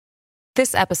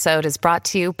This episode is brought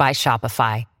to you by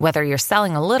Shopify. Whether you're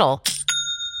selling a little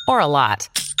or a lot,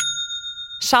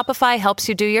 Shopify helps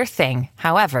you do your thing,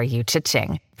 however you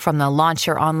cha-ching. From the launch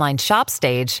your online shop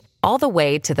stage, all the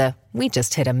way to the we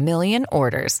just hit 1 million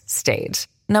orders stage.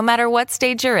 No matter what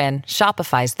stage you're in,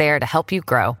 Shopify's there to help you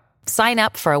grow. Sign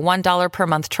up for a $1 per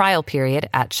month trial period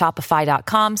at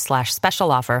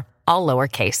shopify.com/special offer, all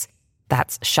lowercase.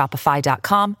 That's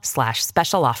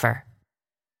shopify.com/special offer.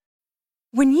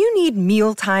 When you need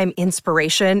mealtime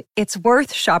inspiration, it's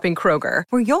worth shopping Kroger,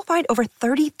 where you'll find over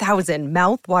 30,000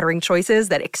 mouth-watering choices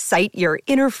that excite your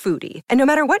inner foodie. And no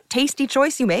matter what tasty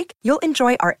choice you make, you'll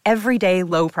enjoy our everyday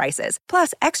low prices,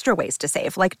 plus extra ways to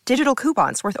save, like digital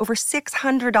coupons worth over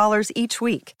 $600 each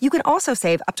week. You can also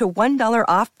save up to $1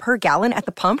 off per gallon at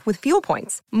the pump with fuel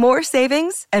points. More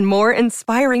savings and more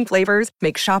inspiring flavors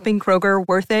make shopping Kroger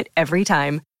worth it every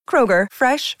time. Kroger,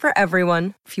 fresh for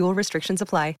everyone. Fuel restrictions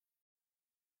apply.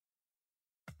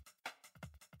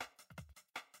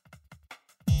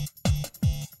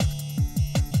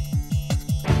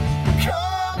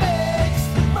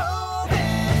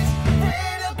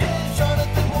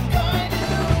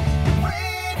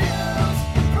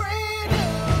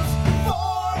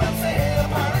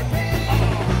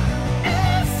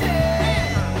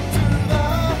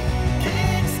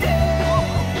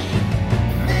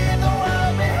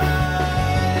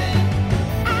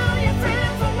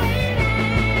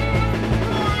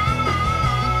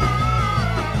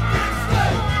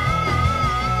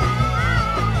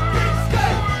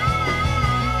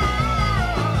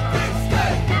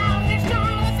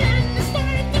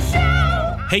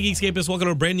 Hey Geekscapists, welcome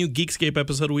to a brand new Geekscape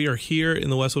episode. We are here in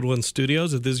the Westwood One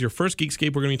studios. If this is your first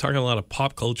Geekscape, we're going to be talking a lot of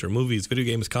pop culture, movies, video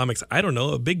games, comics. I don't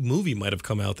know, a big movie might have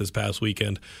come out this past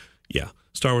weekend. Yeah,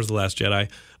 Star Wars The Last Jedi.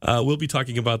 We'll be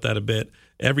talking about that a bit.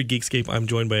 Every Geekscape, I'm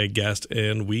joined by a guest,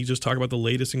 and we just talk about the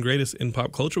latest and greatest in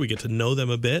pop culture. We get to know them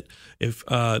a bit. If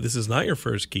this is not your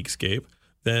first Geekscape,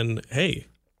 then hey,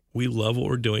 we love what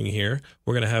we're doing here.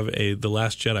 We're going to have The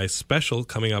Last Jedi special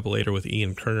coming up later with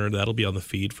Ian Kerner. That'll be on the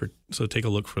feed, so take a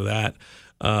look for that.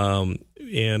 And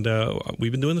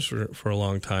we've been doing this for a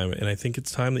long time, and I think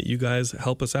it's time that you guys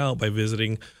help us out by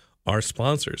visiting our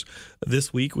sponsors.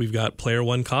 This week, we've got Player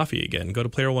One Coffee again. Go to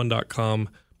playerone.com.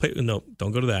 No,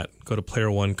 don't go to that. Go to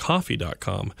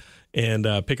playeronecoffee.com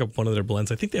and pick up one of their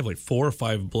blends. I think they have like 4 or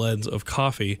 5 blends of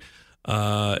coffee.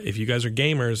 If you guys are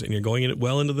gamers and you're going in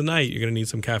well into the night, you're going to need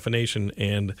some caffeination,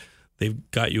 and they've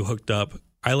got you hooked up.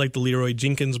 I like the Leroy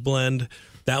Jenkins blend.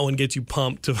 That one gets you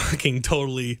pumped to fucking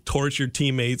totally torch your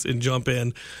teammates and jump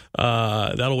in.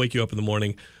 That'll wake you up in the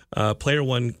morning.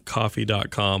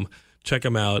 PlayerOneCoffee.com. Check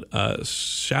them out.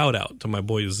 Shout out to my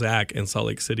boy Zach in Salt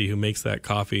Lake City who makes that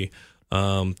coffee.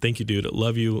 Thank you, dude.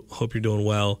 Love you. Hope you're doing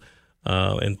well.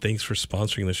 And thanks for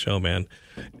sponsoring the show, man.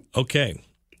 Okay.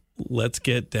 Let's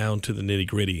get down to the nitty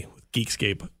gritty with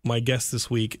Geekscape. My guest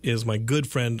this week is my good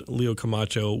friend, Leo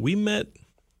Camacho. We met,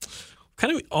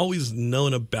 kind of always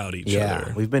known about each other.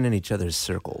 Yeah, we've been in each other's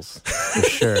circles, for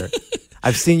sure.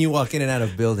 I've seen you walk in and out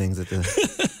of buildings at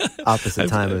the opposite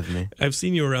time of me. I've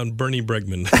seen you around Bernie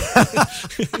Bregman.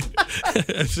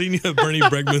 I've seen you at Bernie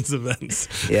Bregman's events.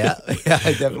 Yeah,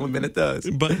 I've definitely been at those.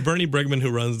 But Bernie Bregman,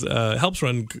 who helps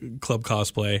run Club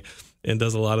Cosplay, and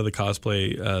does a lot of the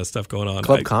cosplay stuff going on.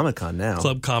 Club Comic-Con now.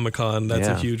 Club Comic-Con, that's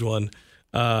a huge one.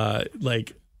 I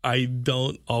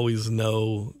don't always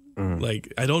know, I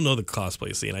don't know the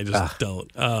cosplay scene. I just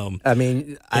don't.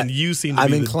 You seem to I'm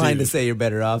be inclined the to say you're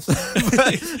better off.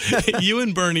 You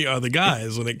and Bernie are the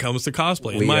guys when it comes to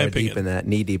cosplay, in my opinion. Deep in that,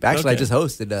 knee deep. Actually, I just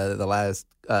hosted the last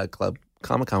Club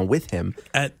Comic-Con with him.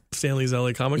 At Stanley's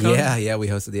LA Comic-Con? Yeah, we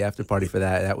hosted the after party for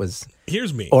that. That was...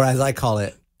 Here's me. Or as I call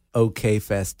it, OK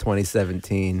Fest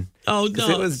 2017. Oh no!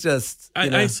 It was just.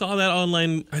 I saw that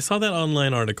online. I saw that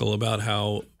online article about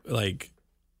how it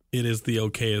is the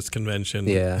okayest convention.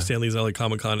 Yeah. Stanley's LA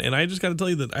Comic Con, and I just got to tell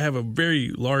you that I have a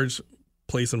very large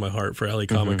place in my heart for LA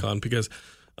Comic Con because.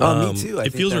 Me too.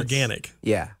 It feels organic.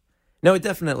 Yeah. No, it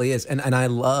definitely is, and I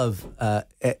love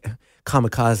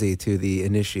Kamikaze to the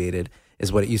initiated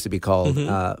is what it used to be called.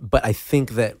 But I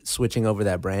think that switching over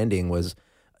that branding was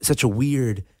such a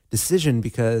weird decision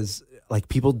because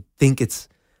people think it's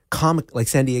like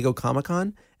San Diego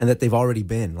Comic-Con and that they've already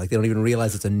been. They don't even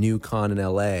realize it's a new con in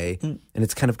LA, and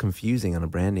it's kind of confusing on a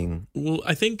branding. Well,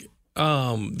 I think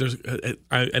there's and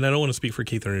I don't want to speak for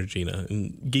Keith or Regina.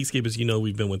 And Geekscape, as you know,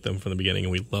 we've been with them from the beginning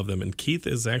and we love them. And Keith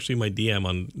is actually my DM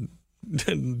on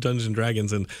Dungeons and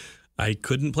Dragons, and I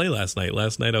couldn't play last night.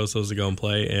 Last night I was supposed to go and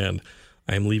play, and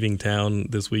I'm leaving town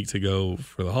this week to go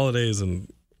for the holidays,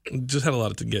 and just had a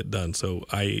lot to get done. So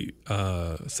I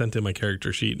sent in my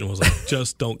character sheet and was like,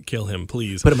 just don't kill him,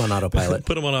 please. Put him on autopilot.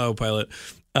 Put him on autopilot.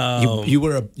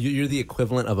 You're the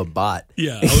equivalent of a bot.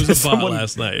 Yeah, I was a bot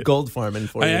last night. Gold farming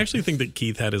for you. I actually think that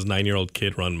Keith had his 9-year-old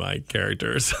kid run my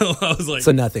character, so I was like,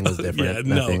 so nothing was different.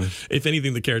 Yeah, nothing. No. If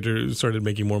anything, the character started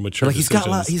making more mature Like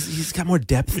decisions. he's got more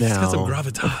depth now. He's got some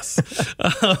gravitas.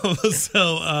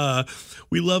 So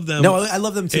we love them. No, I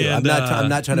love them too. And, I'm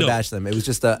not trying to bash them. It was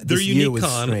just this year was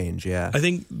con. strange. Yeah, I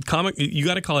think you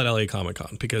got to call it LA Comic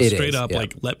Con because it straight is, up, yeah.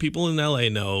 like let people in LA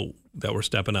know that we're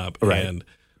stepping up, right.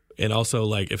 And also,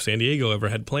 like, if San Diego ever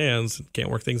had plans, can't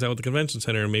work things out with the convention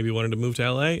center, and maybe wanted to move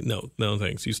to LA, no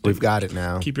thanks. We've got it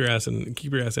now. Keep your ass in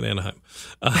Anaheim.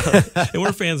 And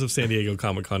we're fans of San Diego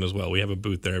Comic Con as well. We have a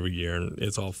booth there every year, and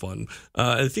it's all fun.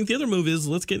 I think the other move is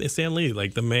let's get Stan Lee,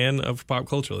 like the man of pop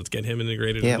culture. Let's get him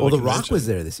integrated. Yeah, into well, the The Rock convention. was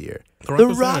there this year. The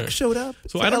Rock showed up.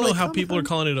 So I don't know how people are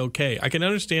calling it okay. I can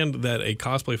understand that a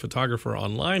cosplay photographer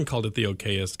online called it the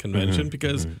okayest convention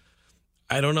because.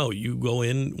 I don't know. You go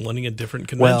in wanting a different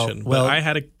convention, well, but I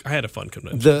had a fun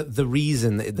convention. The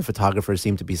reason that the photographers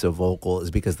seem to be so vocal is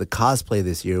because the cosplay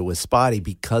this year was spotty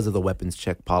because of the weapons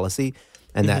check policy,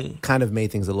 and that kind of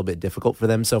made things a little bit difficult for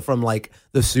them. So from like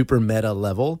the super meta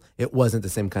level, it wasn't the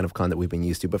same kind of con that we've been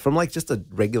used to. But from like just a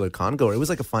regular con goer, it was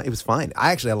like it was fine.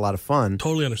 I actually had a lot of fun.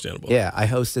 Totally understandable. Yeah, I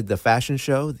hosted the fashion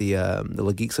show, the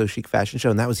Le Geek So Chic fashion show,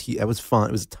 and that was fun.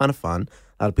 It was a ton of fun.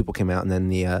 A lot of people came out, and then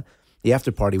the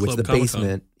after party, which Club the Comic-Con.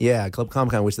 basement, Club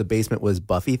Comic-Con, which the basement was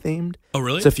Buffy themed. Oh,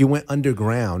 really? So if you went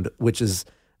underground, which is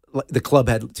the club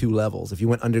had 2 levels. If you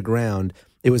went underground,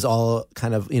 it was all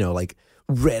kind of like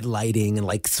red lighting and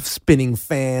like spinning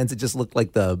fans. It just looked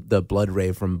like the Blood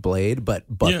Ray from Blade, but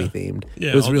Buffy themed. Yeah,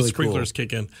 it was all really the sprinklers cool.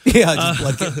 kick in. Yeah, just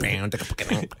blood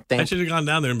I should have gone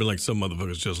down there and been like, some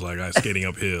motherfuckers just like I skating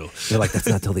uphill. You're like, that's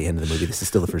not till the end of the movie. This is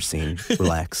still the first scene.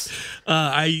 Relax.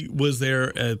 I was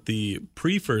there at the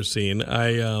pre-first scene.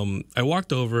 I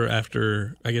walked over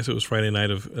after, I guess it was Friday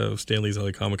night of Stan Lee's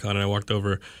LA Comic Con, and I walked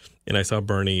over and I saw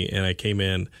Bernie, and I came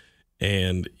in,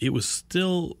 and it was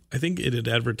still, I think it had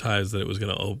advertised that it was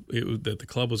going to that the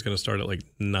club was going to start at like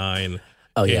 9.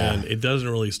 Oh, yeah. And it doesn't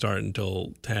really start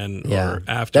until 10 Yeah. or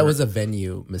after. That was a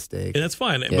venue mistake. And that's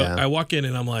fine. Yeah. But I walk in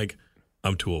and I'm like,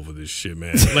 I'm too old for this shit,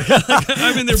 man. Like,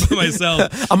 I'm in there by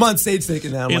myself. I'm on stage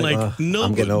thinking now. And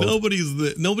I'm getting old.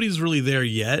 nobody's really there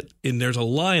yet. And there's a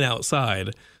line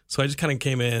outside. So I just kind of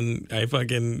came in.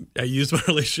 I used my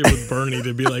relationship with Bernie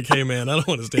to be like, hey, man, I don't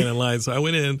want to stand in line. So I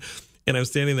went in and I'm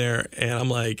standing there and I'm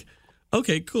like,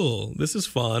 okay, cool. This is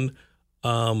fun.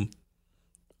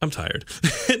 I'm tired.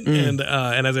 And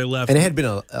as I left. And it had been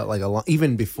a long,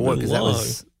 even before, because that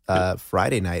was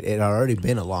Friday night. It had already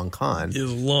been a long con. It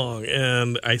was long.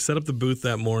 And I set up the booth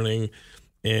that morning,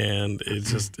 and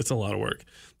it's a lot of work.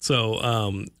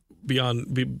 So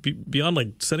beyond like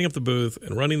setting up the booth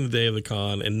and running the day of the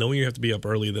con and knowing you have to be up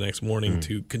early the next morning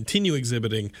to continue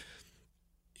exhibiting,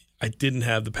 I didn't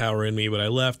have the power in me. But I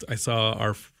left. I saw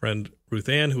our friend Ruth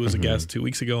Ann, who was a guest 2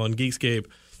 weeks ago on Geekscape,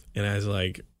 and I was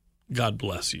like, God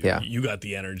bless you. Yeah. You got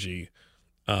the energy.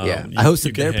 I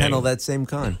hosted their panel that same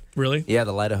con. Really? Yeah,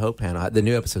 the Light of Hope panel. The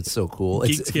new episode's so cool.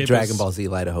 It's Geekscape Dragon Ball Z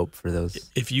Light of Hope for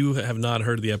those. If you have not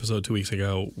heard the episode 2 weeks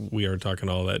ago, we are talking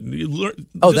all that.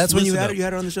 Oh, that's when you had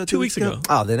her on the show 2 weeks ago.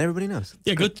 Oh, then everybody knows.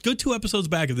 Yeah, go 2 episodes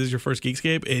back if this is your first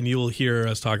Geekscape, and you will hear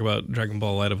us talk about Dragon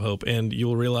Ball Light of Hope, and you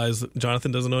will realize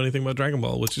Jonathan doesn't know anything about Dragon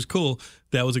Ball, which is cool.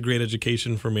 That was a great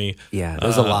education for me. Yeah,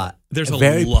 there's a lot. There's a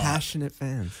very lot. Passionate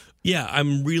fans. Yeah,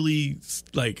 I'm really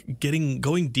like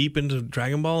going deep into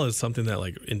Dragon Ball is something that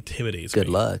like intimidates me. Good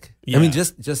luck. Yeah. I mean,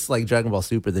 just like Dragon Ball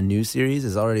Super, the new series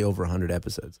is already over 100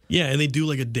 episodes. Yeah, and they do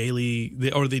like a daily,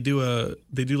 they do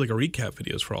like a recap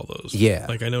videos for all those. Yeah,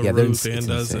 like I know yeah, Ruth it's Ann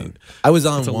does. insane. And I was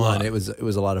on it's a one. lot. It was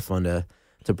a lot of fun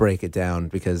to break it down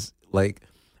because like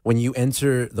when you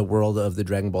enter the world of the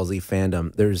Dragon Ball Z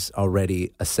fandom, there's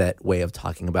already a set way of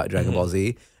talking about Dragon Ball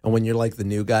Z. And when you're like the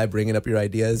new guy bringing up your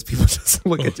ideas, people just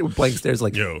look at you with blank stares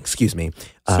like, Yo, excuse me,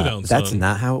 sit down, that's son.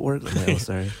 not how it works. I'm like, oh,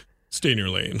 sorry. Stay in your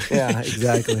lane. Yeah,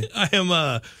 exactly.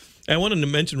 I wanted to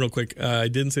mention real quick, I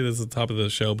didn't say this at the top of the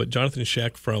show, but Jonathan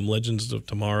Sheck from Legends of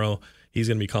Tomorrow, he's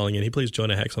going to be calling in. He plays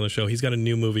Jonah Hex on the show. He's got a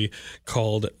new movie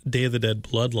called Day of the Dead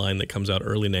Bloodline that comes out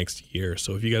early next year.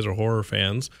 So if you guys are horror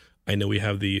fans, I know we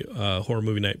have the Horror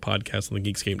Movie Night podcast on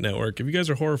the Geekscape Network. If you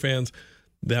guys are horror fans,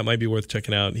 that might be worth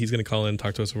checking out. He's going to call in and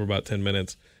talk to us for about 10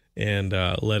 minutes and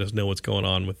let us know what's going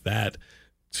on with that.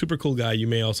 Super cool guy. You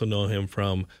may also know him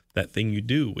from That Thing You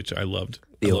Do, which I loved.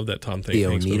 I love that Tom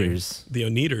Hanks movie. The Oneaters. The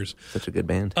Oneaters. Such a good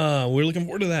band. We're looking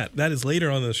forward to that. That is later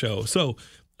on in the show. So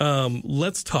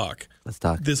let's talk. Let's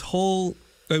talk. This whole,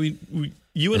 I mean,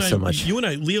 You and There's so much.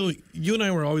 Leo, you and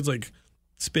I were always like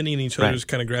spinning each other's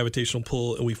kind of gravitational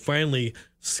pull, and we finally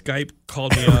Skype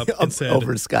called me up and said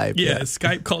over Skype. Yeah,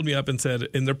 Skype called me up and said,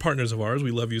 and they're partners of ours.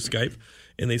 We love you, Skype.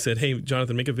 And they said, hey,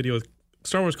 Jonathan, make a video with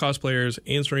Star Wars cosplayers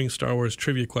answering Star Wars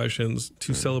trivia questions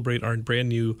to celebrate our brand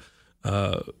new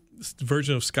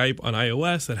version of Skype on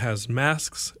iOS that has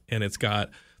masks and it's got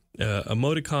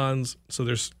emoticons. So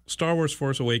there's Star Wars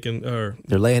Force Awakens.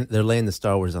 They're laying the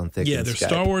Star Wars on thick. Yeah, there's Skype.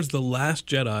 Star Wars The Last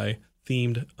Jedi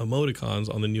themed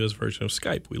emoticons on the newest version of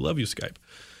Skype. We love you, Skype.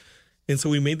 And so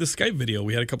we made the Skype video.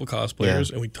 We had a couple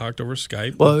cosplayers and we talked over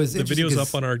Skype. Well, the video's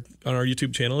up on our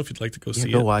YouTube channel if you'd like to go see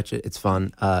it. Go watch it. It's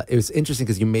fun. It was interesting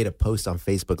because you made a post on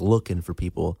Facebook looking for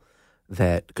people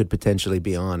that could potentially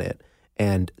be on it.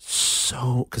 And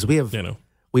so, because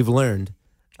we've learned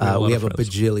we have a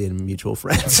bajillion mutual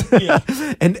friends.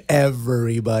 And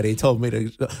everybody told me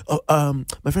to,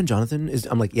 my friend Jonathan is,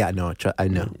 I'm like, I know. I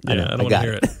don't want to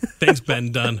hear it. Thanks,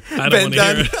 Ben Dunn. I don't want to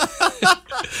hear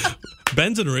it.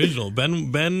 Ben's an original.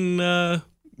 Ben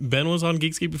was on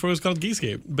Geekscape before it was called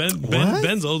Geekscape.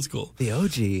 Ben's old school. The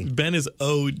OG. Ben is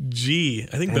OG.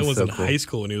 I think Ben was in high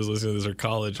school when he was listening to this or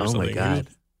college or something. Oh my God.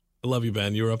 I love you,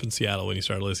 Ben. You were up in Seattle when you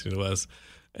started listening to us.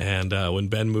 And when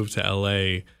Ben moved to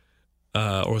LA,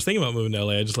 or was thinking about moving to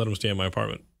LA, I just let him stay in my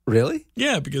apartment. Really?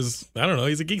 Yeah, because I don't know,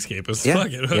 he's a Geekscapeist. Yeah.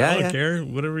 Fuck it. I don't care.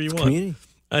 Whatever you want. Community.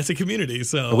 It's a community.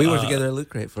 So we worked together at Loot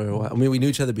Crate for a while. I mean, we knew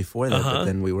each other before that, but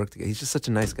then we worked together. He's just such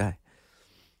a nice guy.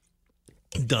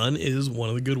 Dunn is one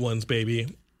of the good ones,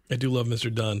 baby. I do love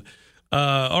Mr. Dunn.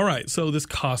 All right, so this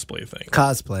cosplay thing.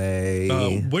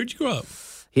 Cosplay. Where'd you grow up?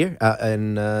 Here,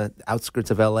 in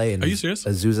outskirts of LA. In Are you serious?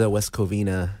 Azusa, West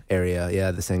Covina area.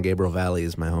 Yeah, the San Gabriel Valley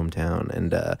is my hometown.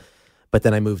 And but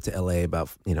then I moved to LA about,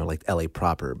 like LA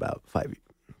proper about 4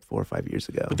 or 5 years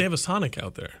ago. But they have a Sonic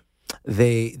out there.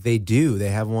 They do. They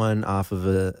have one off of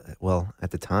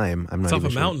at the time, I'm not even sure.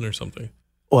 It's off a mountain or something.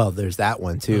 Well, there's that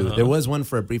one too. There was one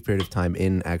for a brief period of time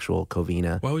in actual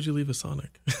Covina. Why would you leave a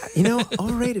Sonic?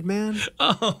 Overrated, man.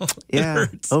 Oh, yeah,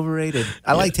 hurts. Overrated.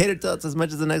 I like tater tots as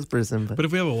much as the next person. But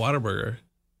if we have a Whataburger,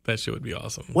 that shit would be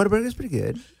awesome. Whataburger's pretty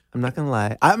good. I'm not going to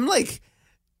lie. I'm like,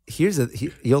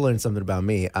 you'll learn something about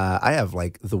me. I have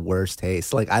like the worst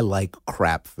taste. Like I like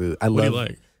crap food. What do you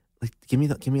like? Like, give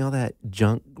me all that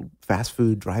junk fast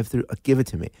food drive-through. Give it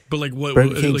to me. But like what?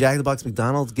 Burger King, Jack in the Box,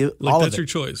 McDonald's. Give all of it. That's your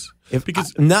choice.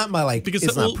 Not my because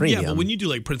it's not premium. Yeah, but when you do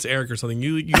like Prince Eric or something,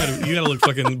 you gotta look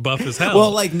fucking buff as hell. Well,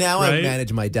 like now right? I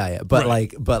manage my diet, but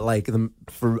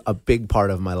for a big part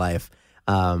of my life,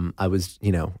 I was Were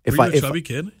you a chubby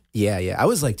kid? Yeah. I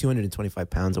was like 225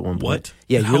 pounds at one point. What?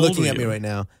 Yeah, How you're old looking were at me you? right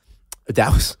now. I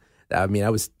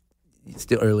was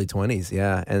still early 20s.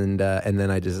 Yeah, and then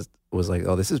I just was like,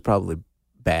 oh, this is probably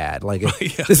bad. Like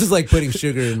this is like putting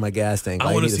sugar in my gas tank.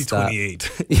 I want to see stop.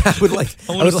 28. Yeah, I would like.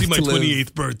 I want to see my to live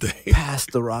 28th birthday.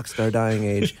 past the rock star dying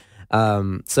age.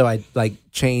 So I like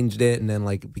changed it and then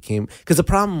like became, because the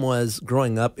problem was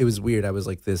growing up, it was weird. I was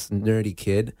like this nerdy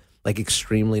kid, like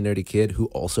extremely nerdy kid who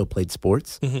also played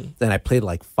sports. Then I played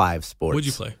like 5 sports. What'd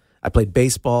you play? I played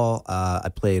baseball. I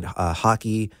played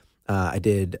hockey. I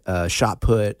did shot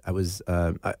put.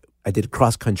 I did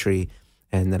cross country,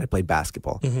 and then I played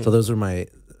basketball. So those were my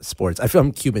sports.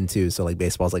 I'm Cuban too, so like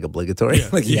baseball's like obligatory. Yeah.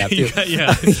 Like you have to.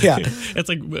 Yeah. It's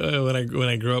like when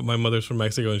I grew up, my mother's from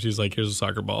Mexico, and she's like, "Here's a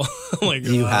soccer ball." I'm like,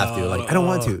 you have to. Like, I don't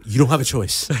want to. You don't have a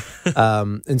choice.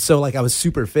 And so like I was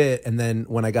super fit, and then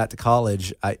when I got to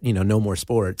college, no more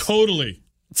sports. Totally.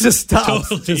 Just stopped.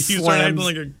 Totally. Just You started acting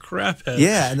slams. like a crap head.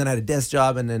 Yeah, and then I had a desk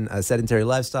job and then a sedentary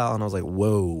lifestyle, and I was like,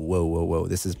 whoa,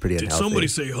 this is pretty Did unhealthy. somebody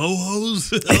say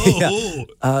ho-hos?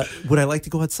 Oh. Would I like to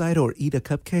go outside or eat a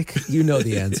cupcake? You know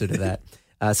the answer to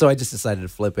that. So I just decided to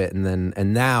flip it,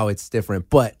 and now it's different.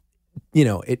 But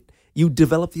you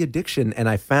develop the addiction, and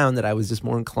I found that I was just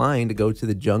more inclined to go to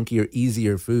the junkier,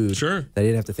 easier food. Sure. That I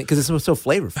didn't have to think, because it was so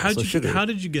flavorful, sugary. How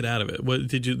did you get out of it? What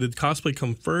did cosplay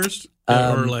come first,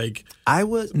 or like? I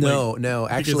was no,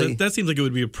 actually. Because that seems like it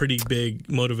would be a pretty big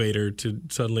motivator to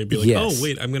suddenly be like, Yes. oh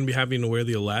wait, I'm going to be having to wear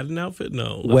the Aladdin outfit.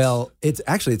 No. Well, it's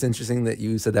interesting that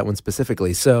you said that one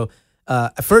specifically. So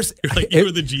at first, You're like, you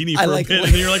were the genie for a bit, and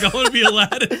then you're like, I want to be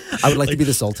Aladdin. I would like to be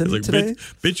the Sultan like, today.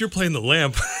 Bitch, you're playing the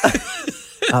lamp.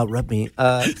 Rub me.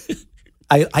 I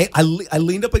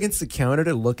leaned up against the counter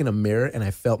to look in a mirror, and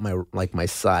I felt my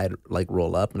side like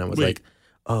roll up, and I was like,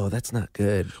 "Oh, that's not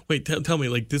good." Wait, tell me,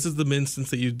 like this is the instance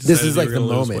that you decided This is like you were the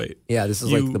gonna lose moment. weight. Yeah, this is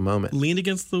You like the moment. Leaned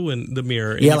against the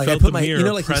mirror. And Yeah, you like I felt put the my,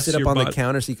 mirror like you press sit up your on the butt.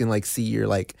 counter so you can like see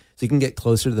so you can get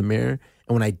closer to the mirror. And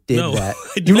And when I did No, that, I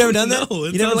you've never don't done that? know.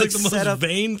 It You never sounds like like the set most up.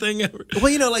 vain thing ever. Well,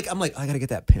 you know, like I'm like I gotta get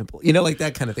that pimple. You know, like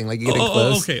that kind of thing. Like you getting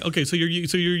close. Okay. So you're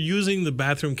using the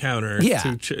bathroom counter Yeah.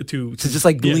 to just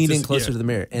like yeah, lean just- in closer yeah. to the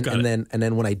mirror, and Got it.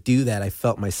 then when I do that, I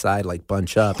felt my side like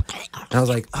bunch up, and I was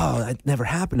like, oh, that never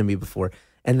happened to me before.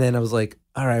 And then I was like,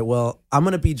 all right, well, I'm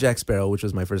gonna be Jack Sparrow, which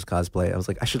was my first cosplay. I was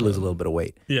like, I should lose a little bit of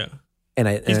weight, Yeah. and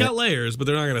He's got layers, but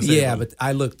they're not gonna say yeah, but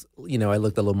I looked a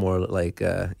little more like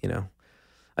a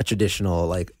traditional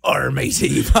like army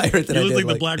pirate than you I look did. like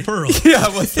the Black Pearl. Yeah, I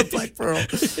was the Black Pearl.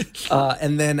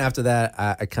 And then after that,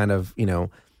 I kind of,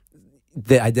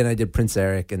 I did Prince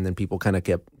Eric, and then people kind of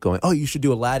kept going, oh, you should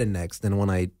do Aladdin next. And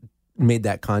when I made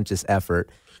that conscious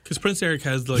effort, Because Prince Eric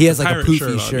has he has the like a pirate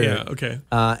poofy on. shirt. Yeah,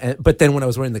 okay. But then when I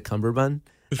was wearing the cummerbund,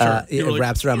 Sure. You it were like,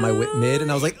 wraps around my mid, and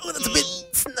I was like, oh, that's a bit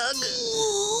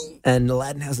snug. And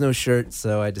Aladdin has no shirt,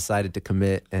 so I decided to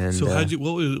commit. And So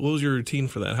what was your routine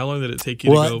for that? How long did it take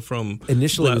you Well, to go from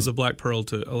initially it was- the Black Pearl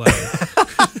to Aladdin?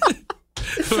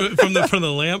 from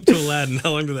the lamp to Aladdin,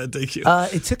 how long did that take you?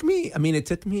 It took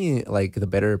me like the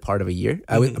better part of a year.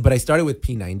 But I started with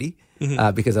P90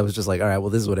 because I was just like, all right, well,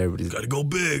 this is what everybody's. Got to go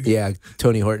big. Yeah,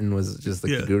 Tony Horton was just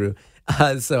like the guru.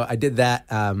 So I did that,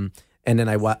 and then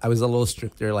I was a little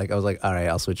stricter. Like I was like, all right,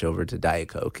 I'll switch over to Diet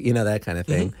Coke, that kind of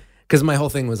thing. Because my whole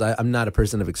thing was I'm not a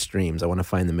person of extremes. I want to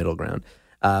find the middle ground.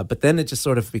 But then it just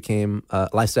sort of became a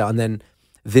lifestyle. And then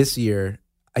this year,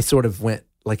 I sort of went,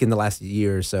 like in the last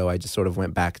year or so, I just sort of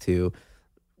went back to,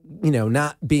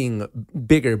 not being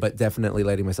bigger, but definitely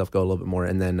letting myself go a little bit more.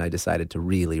 And then I decided to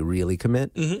really, really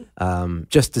commit,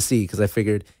 just to see, because I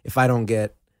figured if I don't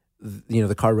get,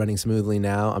 the car running smoothly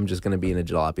now, I'm just going to be in a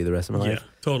jalopy the rest of my life. Yeah,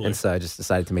 totally. And so I just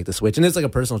decided to make the switch. And it's like a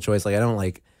personal choice. Like I don't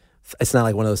like, it's not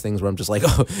like one of those things where I'm just like,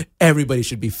 oh, everybody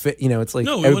should be fit. It's like,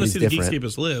 No, we want to everybody's see different. the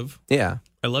Geekscapists live. Yeah.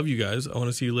 I love you guys. I want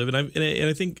to see you live. And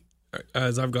I think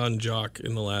as I've gone jock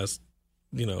in the last,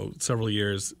 several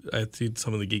years, I've seen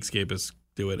some of the Geekscapists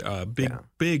do it.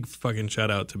 Big fucking shout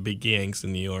out to Big Yanks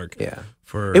in New York. Yeah.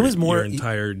 For It was more- your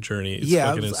entire journey. It's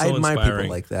Yeah, fucking, I so admire inspiring. people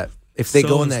like that. If they So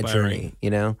go on that inspiring.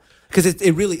 journey, because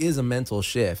it really is a mental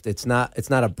shift. It's not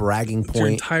a bragging It's your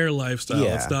point. entire lifestyle.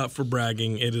 Yeah. It's not for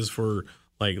bragging. It is for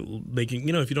like making.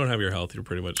 If you don't have your health, you're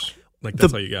pretty much like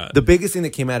that's all you got. The biggest thing that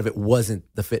came out of it wasn't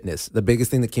the fitness. The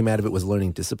biggest thing that came out of it was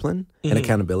learning discipline and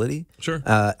accountability. Sure.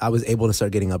 I was able to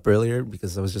start getting up earlier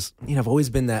because I was just, I've always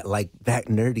been that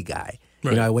nerdy guy.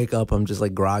 Right. I wake up, I'm just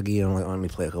like groggy, and I'm like, oh, let me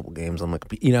play a couple games. I'm like,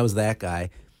 I was that guy.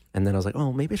 And then I was like,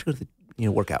 oh, maybe I should go to the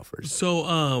work out first. So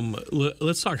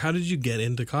let's talk. How did you get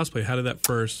into cosplay? How did that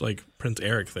first Prince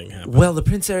Eric thing happen? Well, the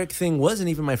Prince Eric thing wasn't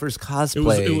even my first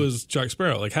cosplay. It was Jack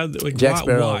Sparrow. Jack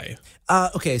Sparrow. Why?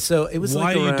 Okay, so it was Why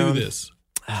like do you do around- this?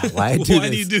 Why I do Why this?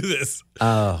 do you do this?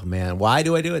 Oh man, why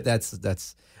do I do it?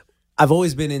 That's. I've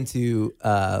always been into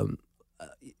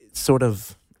sort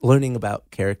of learning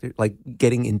about character, like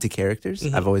getting into characters.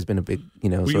 I've always been a big, Were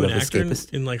sort you of an actor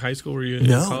escapist. in high school? Were you in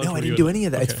No, college? no, Were I you didn't in- do any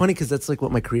of that. It's Okay. funny because that's like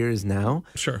what my career is now.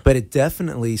 Sure. But it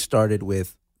definitely started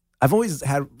with. I've always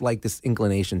had like this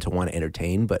inclination to want to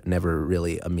entertain, but never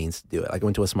really a means to do it. Like I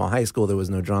went to a small high school, there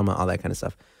was no drama, all that kind of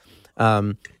stuff.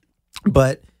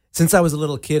 But since I was a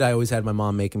little kid, I always had my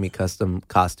mom making me custom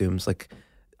costumes. Like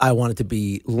I wanted to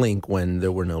be Link when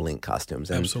there were no Link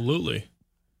costumes. And Absolutely.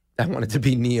 I wanted to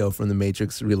be Neo from The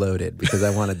Matrix Reloaded because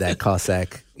I wanted that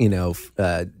Cossack,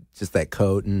 just that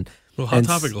coat. Well, Hot and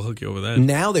Topic will hook you over that.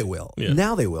 Now they will. Yeah.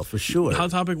 Now they will, for sure.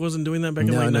 Hot Topic wasn't doing that back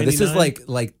in no, 99? this is like It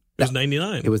was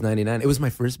 99. it was 99. It was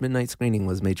my first midnight screening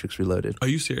was Matrix Reloaded. Are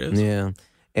you serious? Yeah.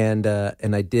 And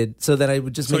I did so that I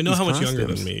would just So make I know these how much younger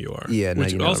costumes. than me you are. Yeah, no,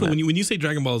 Which you know also I'm when you say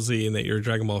Dragon Ball Z and that you're a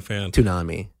Dragon Ball fan,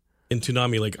 Toonami. in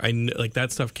Toonami,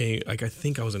 that stuff came. I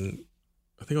think I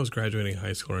was graduating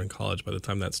high school or in college by the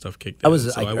time that stuff kicked in. I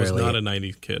was, so like, I was early. not a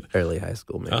 90s kid. Early high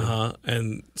school, maybe.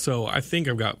 And so I think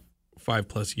I've got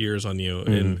 5+ years on you,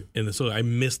 and so I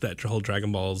missed that whole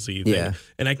Dragon Ball Z thing. Yeah.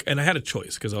 And I had a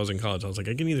choice because I was in college. I was like,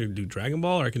 I can either do Dragon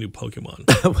Ball or I can do Pokemon.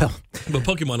 Well, But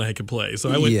Pokemon I could play,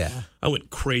 so I went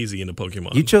crazy into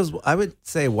Pokemon. you chose, I would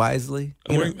say wisely.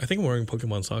 I think I'm wearing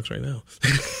Pokemon socks right now.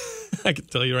 I can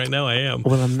tell you right now I am.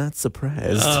 Well, I'm not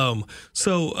surprised.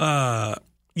 So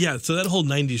that whole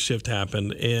 90s shift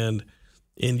happened, and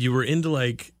you were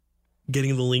into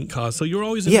getting the Link cost. So you were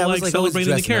always into Yeah, I was, always celebrating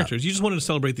the dressing up. characters. You just wanted to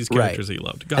celebrate these characters that you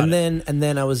loved. Got and it.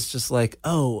 then I was just like,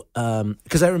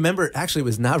 because I remember actually it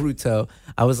was Naruto.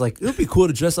 I was like, it would be cool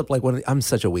to dress up like one. I'm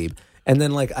such a weeb. And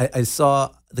then I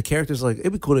saw the characters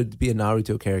it'd be cool to be a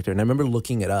Naruto character. And I remember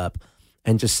looking it up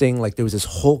and just seeing there was this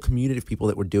whole community of people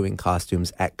that were doing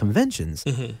costumes at conventions.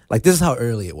 This is how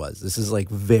early it was. This is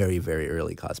very, very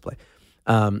early cosplay.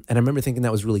 And I remember thinking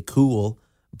that was really cool.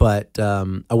 but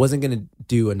I wasn't going to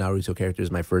do a Naruto character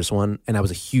as my first one, and I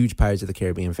was a huge Pirates of the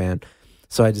Caribbean fan.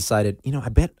 So I decided, I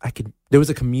bet I could. There was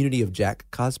a community of Jack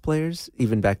cosplayers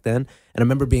even back then, and I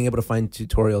remember being able to find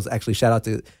tutorials. Actually, shout out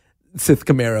to Sith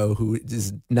Camaro, who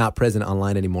is not present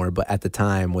online anymore, but at the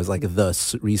time was like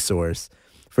the resource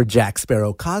for Jack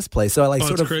Sparrow cosplay. So I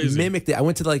sort of mimicked it. I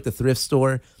went to the thrift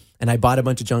store and I bought a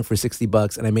bunch of junk for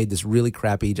 $60, and I made this really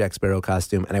crappy Jack Sparrow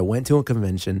costume. And I went to a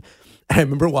convention, and I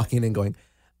remember walking in and going,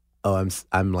 "Oh,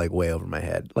 I'm like way over my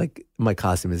head. Like my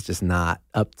costume is just not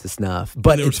up to snuff."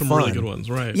 But there were it's some fun. really good ones,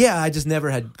 right? Yeah, I just never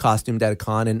had costumed at a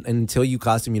con, and until you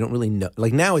costume, you don't really know.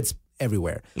 Like now, it's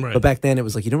everywhere. Right. But back then, it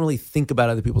was like you don't really think about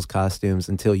other people's costumes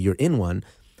until you're in one.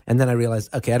 And then I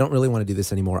realized, okay, I don't really want to do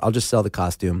this anymore. I'll just sell the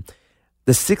costume.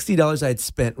 The $60 I had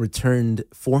spent returned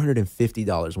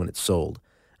 $450 when it sold.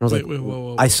 And I was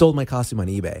whoa. I sold my costume on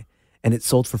eBay, and it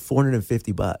sold for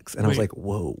 $450. And I was like,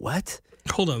 whoa, what?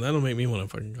 Hold on, that'll make me want a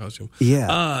fucking costume.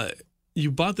 Yeah.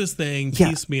 You bought this thing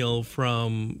piecemeal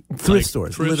from thrift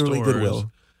stores, literally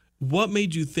Goodwill. What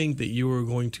made you think that you were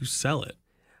going to sell it?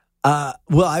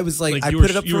 Well, I was like, I you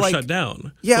put it up you for were like shut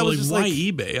down. Yeah, so I was just why like,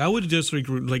 eBay? I would have just just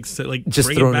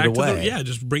bring thrown it back it away.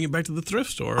 just bring it back to the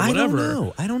thrift store or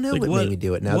whatever. I don't know what made me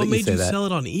do it. Now what that you made say you that, sell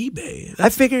it on eBay? I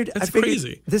figured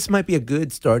crazy. This might be a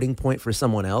good starting point for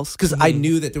someone else because I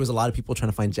knew that there was a lot of people trying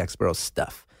to find Jack Sparrow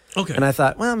stuff. Okay, and I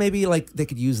thought, well, maybe like they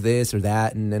could use this or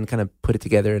that, and then kind of put it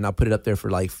together, and I'll put it up there for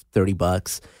like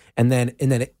 $30. And then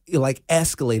it like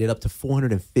escalated up to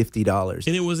 $450.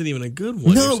 And it wasn't even a good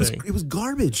one. No, it was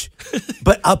garbage.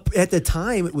 But up at the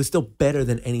time, it was still better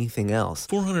than anything else.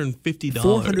 $450.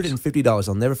 $450.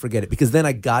 I'll never forget it because then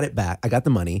I got it back. I got the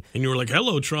money. And you were like,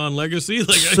 "Hello, Tron Legacy."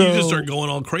 Like you just start going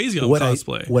all crazy on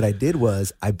cosplay. What I did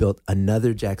was I built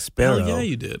another Jack Sparrow. Hell yeah,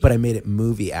 you did. But I made it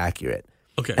movie accurate.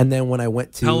 Okay. And then when I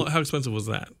went to how expensive was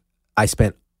that?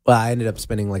 I ended up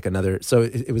spending like another, so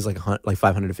it was like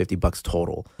 $550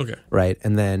 total. Okay. Right.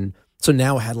 And then, so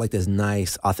now I had like this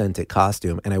nice, authentic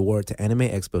costume, and I wore it to Anime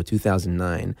Expo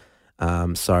 2009.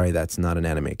 Sorry, that's not an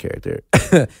anime character.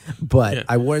 But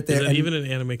I wore it there. Is that even an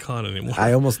anime con anymore?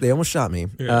 They almost shot me.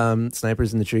 Yeah.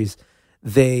 Snipers in the trees.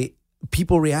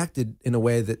 People reacted in a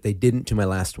way that they didn't to my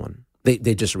last one. They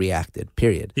just reacted,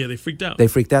 period. Yeah, they freaked out. They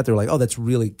were like, "Oh, that's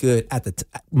really good." At the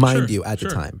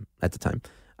time.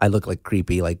 I look like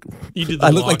creepy, like I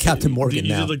look like Captain Morgan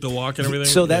now. You did like the walk and everything.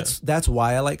 So that's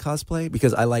why I like cosplay,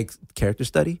 because I like character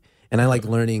study and I like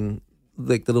learning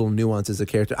like the little nuances of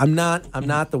character. I'm not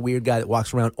the weird guy that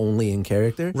walks around only in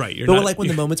character. Right. But like when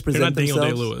the moments present themselves. You're not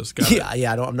Daniel Day-Lewis.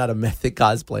 Yeah. I'm not a method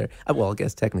cosplayer. Well, I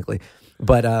guess technically,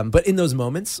 but in those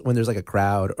moments when there's like a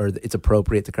crowd or it's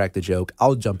appropriate to crack the joke,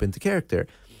 I'll jump into character.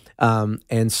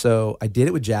 And so I did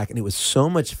it with Jack, and it was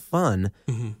so much fun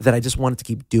that I just wanted to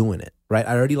keep doing it. Right,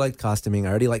 I already liked costuming. I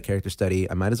already liked character study.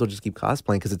 I might as well just keep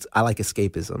cosplaying because I like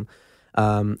escapism.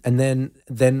 And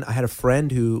then I had a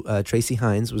friend who Tracy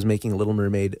Hines was making a Little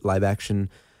Mermaid live action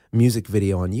music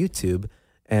video on YouTube,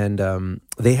 and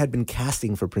they had been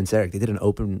casting for Prince Eric. They did an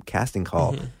open casting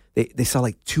call. They saw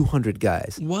like 200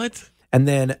 guys. What? And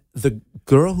then the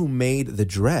girl who made the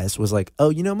dress was like,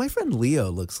 "Oh, my friend Leo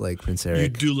looks like Prince Eric." You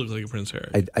do look like a Prince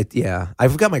Eric.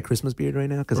 I've got my Christmas beard right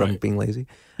now because I'm being lazy.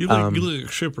 You look like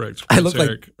shipwrecked. I look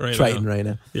Eric like Triton right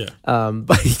now. Yeah.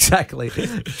 But exactly,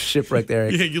 shipwrecked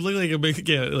Eric. Yeah, you look like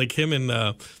like him in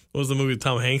what was the movie with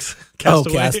Tom Hanks?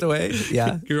 Castaway. Oh, Castaway.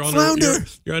 Yeah. You're on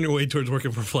you're on your way towards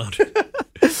working for Flounder.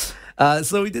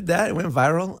 So we did that. It went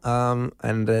viral.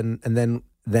 And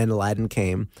then Aladdin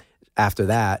came after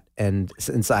that, and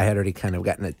since I had already kind of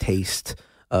gotten a taste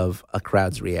of a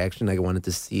crowd's reaction, I wanted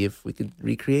to see if we could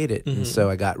recreate it. And so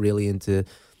I got really into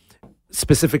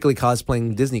specifically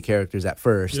cosplaying Disney characters at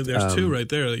first. Yeah, there's two right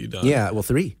there that you've done. Yeah, well,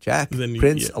 three. Jack,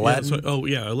 Prince, Aladdin.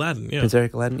 Aladdin. Yeah, Prince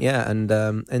Eric, Aladdin. Yeah, and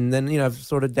then I've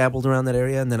sort of dabbled around that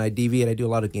area, and then I deviate. I do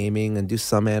a lot of gaming and do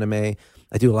some anime.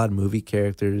 I do a lot of movie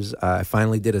characters. I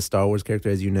finally did a Star Wars character,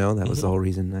 as you know. That was the whole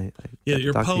reason I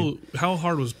your Poe. How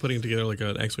hard was putting together like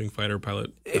an X-wing fighter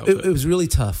pilot? It was really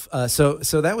tough. So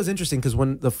that was interesting because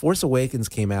when The Force Awakens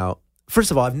came out, first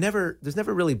of all, there's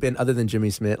never really been, other than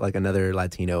Jimmy Smith, like another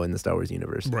Latino in the Star Wars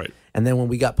universe. Right. And then when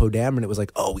we got Poe Dameron, it was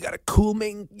like, oh, we got a cool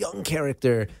main young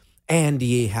character. And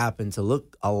he happened to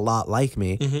look a lot like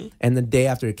me. And the day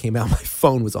after it came out, my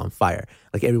phone was on fire.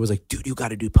 Like everyone was like, dude, you got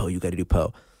to do Poe. You got to do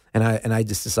Poe. And I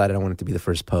just decided I wanted to be the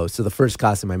first Poe. So the first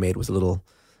costume I made was a little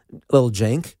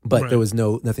jank, but there was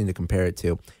nothing to compare it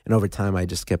to. And over time, I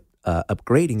just kept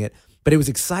upgrading it. But it was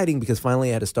exciting because finally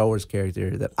I had a Star Wars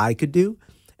character that I could do.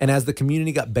 And as the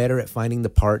community got better at finding the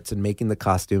parts and making the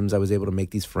costumes, I was able to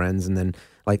make these friends. And then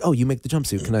like, oh, you make the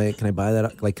jumpsuit. Can I buy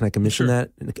that? Like, can I commission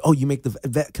that? And like, oh, you make the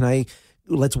vet. Can I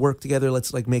let's work together.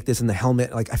 Let's like make this in the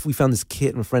helmet. Like we found this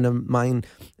kit, and a friend of mine,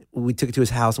 we took it to his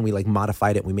house and we like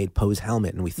modified it. And we made Poe's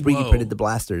helmet and we 3D printed the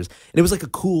blasters. And it was like a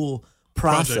cool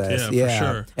process. Project, yeah, for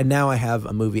sure. And now I have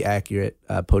a movie accurate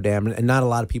Poe Dameron, and not a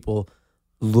lot of people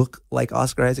look like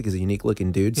Oscar Isaac. Is a unique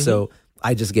looking dude. So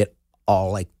I just get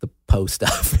all like the Poe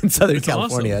stuff in Southern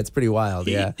California. Awesome. It's pretty wild.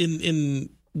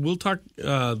 We'll talk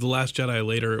The Last Jedi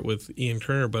later with Ian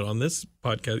Kerner, but on this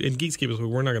podcast, in Geekscape,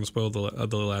 we're not going to spoil the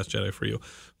Last Jedi for you.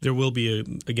 There will be,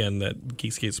 again, that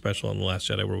Geekscape special on The Last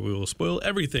Jedi where we will spoil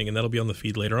everything, and that'll be on the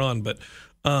feed later on. But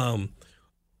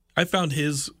I found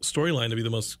his storyline to be the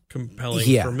most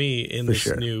compelling for me in this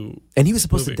new And he was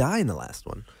supposed movie. to die in the last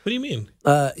one. What do you mean?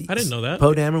 I didn't know that.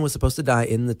 Poe Dameron was supposed to die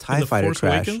in the TIE Fighter Force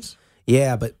crash. Awakens?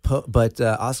 Yeah, but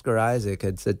Oscar Isaac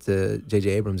had said to J.J.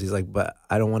 Abrams, he's like, but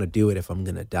I don't want to do it if I'm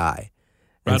going to die.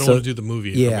 I don't want to do the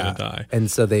movie if I'm going to die. And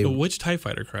so they... But which TIE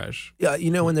Fighter crash? Yeah,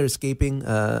 you know when they're escaping,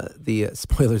 the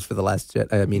spoilers for The Last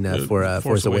Jedi, for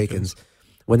Force Awakens.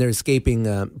 When they're escaping,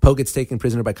 Poe gets taken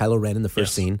prisoner by Kylo Ren in the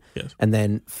first scene. Yes. And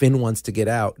then Finn wants to get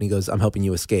out, and he goes, I'm helping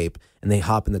you escape. And they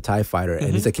hop in the TIE Fighter,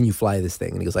 and he's like, can you fly this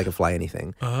thing? And he goes, I can fly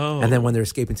anything. Oh. And then when they're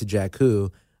escaping to Jakku,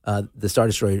 the Star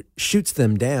Destroyer shoots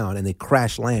them down, and they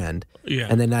crash land. Yeah.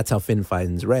 And then that's how Finn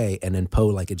finds Rey, and then Poe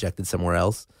like ejected somewhere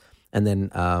else. And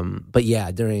then, but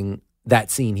yeah, during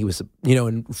that scene, he was,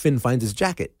 and Finn finds his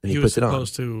jacket, and he puts it on. He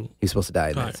was supposed to die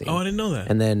in that scene. Oh, I didn't know that.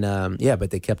 And then, but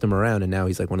they kept him around, and now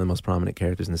he's like one of the most prominent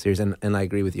characters in the series. And I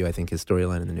agree with you. I think his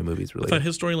storyline in the new movie is really I thought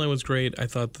his storyline was great. I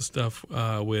thought the stuff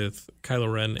with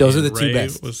Kylo Ren Those and are the two Rey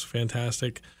best. was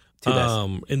fantastic. Two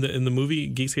best. In the movie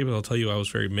Geekscape, I'll tell you, I was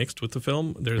very mixed with the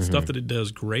film. There's stuff that it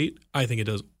does great. I think it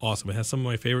does awesome. It has some of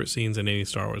my favorite scenes in any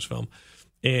Star Wars film.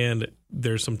 And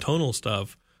there's some tonal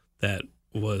stuff that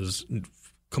was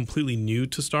completely new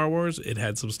to Star Wars. It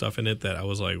had some stuff in it that I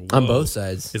was like, whoa, on both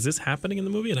sides. is this happening in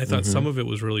the movie? And I thought some of it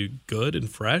was really good and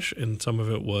fresh, and some of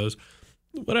it was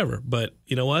whatever. But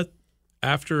you know what?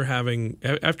 After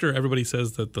everybody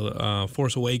says that the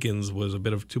Force Awakens was a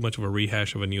bit of too much of a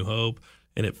rehash of A New Hope,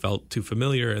 and it felt too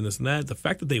familiar and this and that, the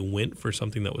fact that they went for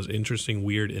something that was interesting,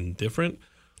 weird, and different,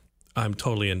 I'm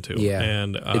totally into. Yeah,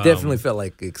 and it definitely felt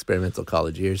like experimental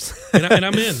college years. and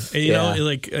I'm in. And you know,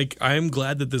 like I'm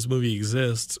glad that this movie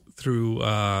exists through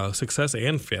success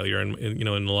and failure, and in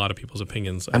a lot of people's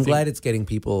opinions. I'm glad it's getting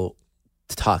people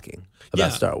talking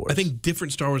about Star Wars. I think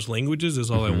different Star Wars languages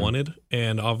is all I wanted,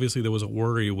 and obviously there was a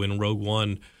worry when Rogue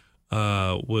One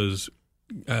was,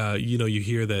 you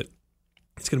hear that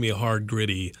it's going to be a hard,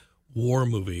 gritty war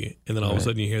movie, and then all of a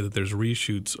sudden you hear that there's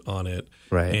reshoots on it,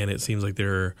 right? And it seems like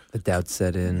the doubt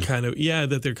set in,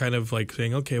 that they're kind of like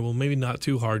saying, okay, well maybe not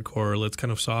too hardcore, let's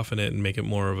kind of soften it and make it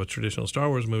more of a traditional Star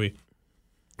Wars movie.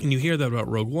 And you hear that about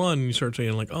Rogue One, and you start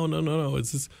saying like, oh no,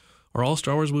 are all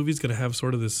Star Wars movies going to have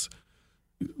sort of this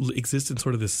exist in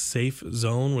sort of this safe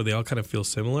zone where they all kind of feel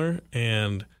similar,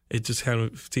 and it just kind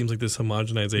of seems like this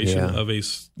homogenization of a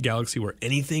galaxy where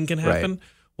anything can happen. Right.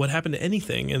 What happened to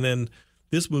anything? And then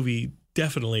this movie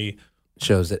definitely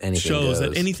shows that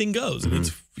anything goes. And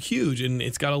it's huge, and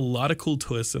it's got a lot of cool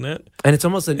twists in it. And it's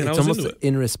almost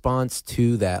in response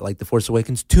to that, like The Force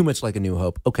Awakens, too much like A New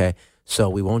Hope. Okay, so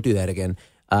we won't do that again.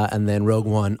 And then Rogue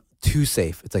One, too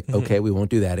safe. It's like, okay, we won't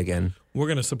do that again. We're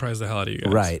going to surprise the hell out of you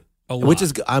guys. Right. Which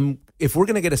is, if we're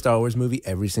going to get a Star Wars movie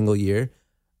every single year,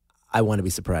 I want to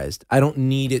be surprised. I don't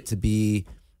need it to be,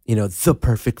 the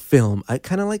perfect film. I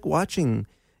kind of like watching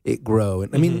it grow.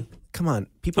 And I mean, come on,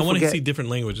 people. I want to see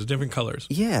different languages, different colors.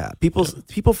 Yeah, people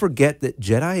forget that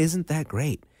Jedi isn't that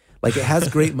great. Like it has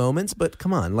great moments, but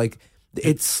come on, like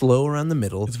it's slow around the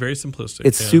middle. It's very simplistic.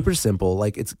 It's super simple.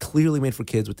 Like it's clearly made for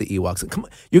kids with the Ewoks. Come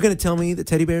on, you're going to tell me that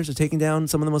teddy bears are taking down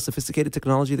some of the most sophisticated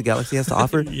technology the galaxy has to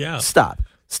offer? Yeah,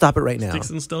 Stop it right now. Sticks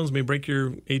and stones may break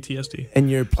your ATSD.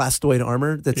 And your plastoid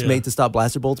armor that's made to stop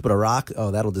blaster bolts, but a rock,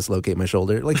 that'll dislocate my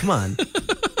shoulder. Like, come on.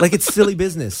 Like, it's silly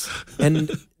business. And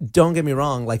don't get me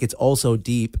wrong, like, it's also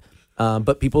deep,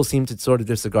 but people seem to sort of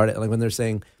disregard it. Like, when they're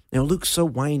saying, Luke's so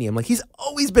whiny. I'm like, he's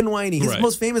always been whiny. His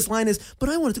most famous line is, but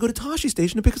I wanted to go to Tashi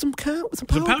Station to pick up some power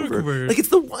converter. Like, it's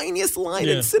the whiniest line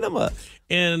in cinema.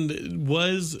 And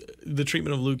was the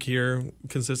treatment of Luke here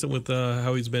consistent with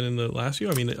how he's been in the last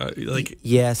few? I mean,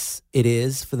 yes, it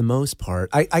is for the most part.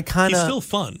 I kind of he's still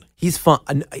fun. He's fun.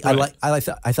 I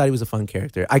thought he was a fun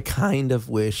character. I kind of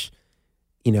wish,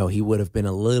 he would have been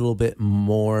a little bit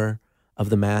more of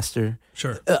the master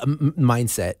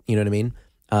mindset. You know what I mean?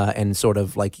 And sort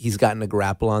of like he's gotten a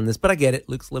grapple on this, but I get it.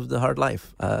 Luke's lived a hard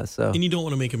life, and you don't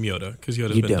want to make him Yoda because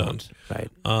Yoda's been done. Right.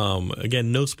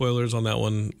 Again, no spoilers on that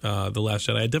one. The Last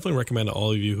Jedi. I definitely recommend to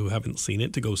all of you who haven't seen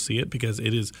it to go see it because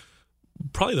it is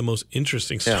probably the most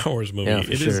interesting Star Wars movie. Yeah,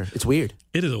 for sure. It's weird.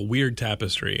 It is a weird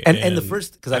tapestry. And the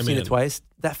first, because I've seen it twice,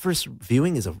 that first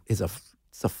viewing is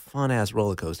a fun ass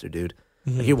roller coaster, dude.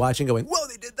 Like you're watching, going, "Whoa,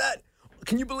 they did that!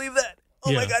 Can you believe that?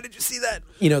 Oh my god, did you see that?"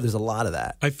 There's a lot of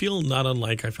that. I feel not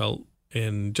unlike I felt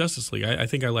in Justice League. I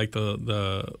think I like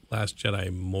the Last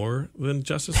Jedi more than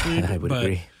Justice League. I would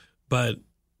agree. But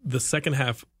the second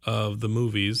half of the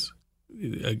movies,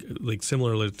 like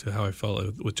similarly to how I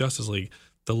felt with Justice League,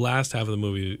 the last half of the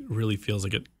movie really feels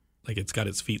like it's got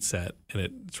its feet set and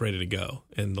it's ready to go.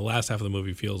 And the last half of the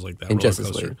movie feels like that in roller Justice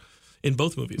coaster. League. In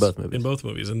both movies. In both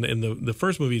movies. And the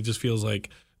first movie just feels like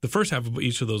the first half of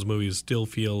each of those movies still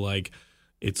feel like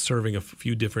it's serving a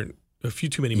few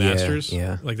too many masters.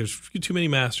 Yeah. Like there's a few too many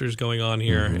masters going on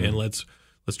here, and let's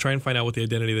try and find out what the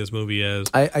identity of this movie is.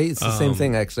 It's the same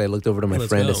thing actually. I looked over to my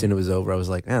friend as soon as it was over. I was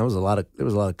like, there was a lot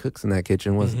of cooks in that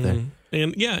kitchen, wasn't there?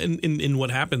 And and what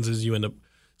happens is you end up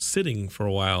sitting for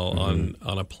a while on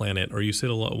a planet, or you sit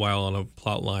a while on a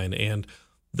plot line, and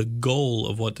the goal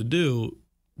of what to do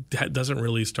that doesn't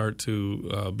really start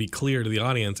to be clear to the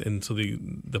audience, and so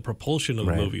the propulsion of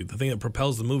the movie, the thing that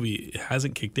propels the movie,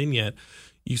 hasn't kicked in yet.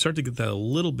 You start to get that a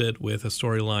little bit with a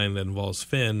storyline that involves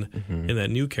Finn and that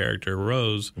new character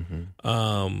Rose,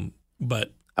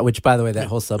 but which, by the way, that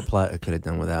whole subplot I could have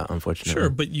done without, unfortunately. Sure,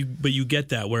 but you get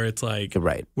that where it's like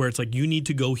where it's like you need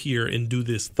to go here and do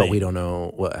this thing, but we don't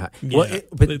know what. Yeah.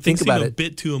 But think about it, a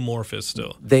bit too amorphous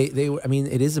still. They I mean,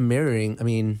 it is a mirroring. I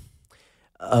mean,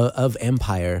 of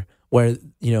Empire, where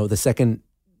the second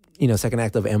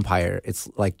act of Empire, it's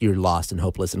like you're lost and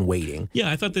hopeless and waiting. Yeah,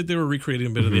 I thought that they were recreating a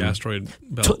bit of the asteroid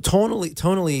belt.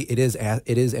 Tonally, it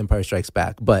is Empire Strikes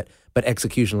Back, but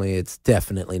executionally,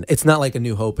 it's not like A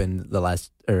New Hope and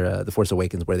The Force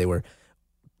Awakens, where they were,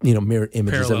 mirror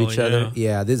images of each other.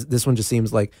 Yeah, this one just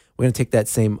seems like we're gonna take that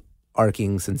same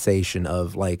arcing sensation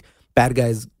of like bad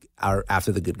guys are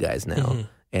after the good guys now.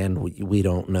 And we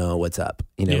don't know what's up,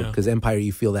 because Empire,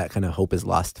 you feel that kind of hope is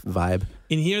lost vibe.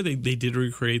 In here, they did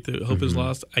recreate the hope is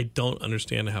lost. I don't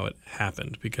understand how it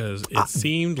happened, because it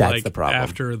seemed like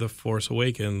after The Force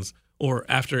Awakens, or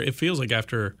it feels like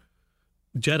after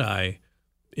Jedi,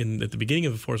 at the beginning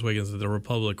of The Force Awakens, that the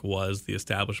Republic was the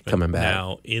establishment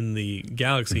now in the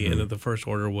galaxy, and that the First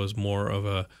Order was more of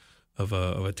a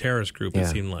terrorist group. It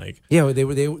seemed like they were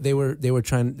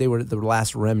the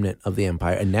last remnant of the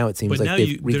Empire, and now it seems like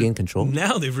they've regained control.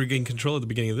 Now they've regained control at the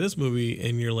beginning of this movie,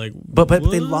 and you're like, but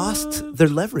they lost their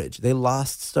leverage. They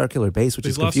lost Starkiller Base, which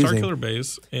is confusing. They lost Starkiller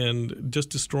Base, and just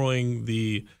destroying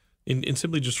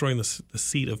simply destroying the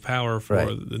seat of power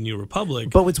for the New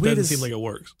Republic. But what's weird doesn't seem like it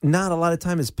works. Not a lot of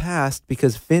time has passed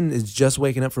because Finn is just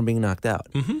waking up from being knocked out.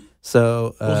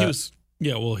 So he was.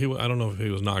 Yeah, well, I don't know if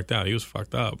he was knocked out. He was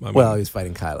fucked up. He was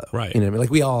fighting Kylo. Right. Like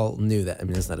we all knew that. I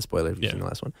mean, it's not a spoiler if you've seen the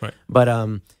last one. Right. But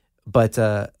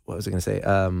what was I going to say?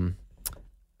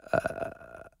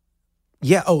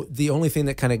 The only thing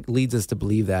that kind of leads us to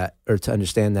believe that, or to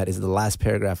understand that, is the last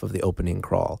paragraph of the opening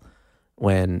crawl,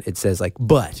 when it says like,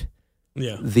 but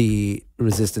the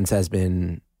resistance has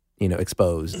been,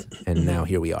 exposed, and now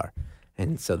here we are.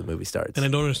 And so the movie starts. And I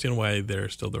don't understand why they're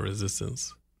still the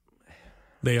resistance.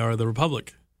 They are the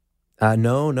Republic.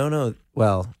 No.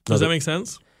 Well, does that make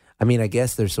sense? I mean, I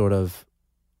guess they're sort of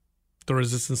the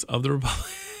resistance of the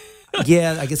Republic.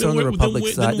 Yeah, I guess they're on the Republic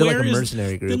side. They're like a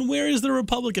mercenary group. Then where is the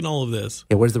Republic in all of this?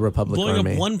 Yeah, where's the Republic Blowing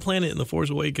army? Up one planet in The Force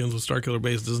Awakens with Starkiller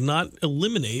Base does not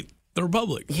eliminate the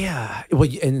Republic. Yeah, well,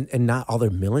 and not all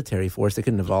their military force. They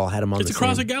couldn't have all had them on. It's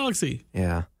across a galaxy.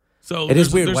 Yeah. So it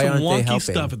is weird. There's Why some aren't they wonky helping?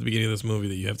 stuff at the beginning of this movie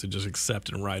that you have to just accept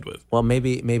and ride with. Well,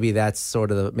 maybe that's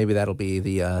sort of maybe that'll be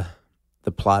the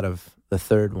plot of the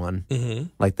third one. Mm-hmm.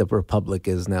 Like the Republic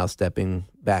is now stepping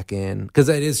back in, because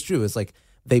it is true. It's like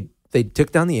they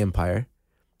took down the Empire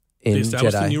in They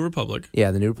established Jedi. the New Republic.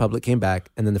 Yeah, the New Republic came back,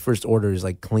 and then the First Order is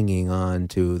like clinging on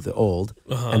to the old,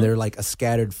 and they're like a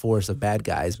scattered force of bad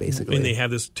guys, basically. And they have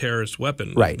this terrorist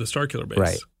weapon, Right. the Starkiller Base.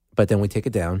 Right. But then we take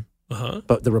it down.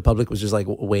 But the Republic was just like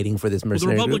waiting for this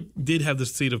mercenary the Republic group. did have the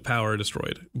seat of power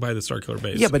destroyed by the Starkiller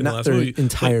Base. Yeah, but in the not last their movie.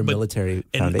 entire But military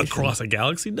and foundation. across a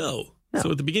galaxy, no.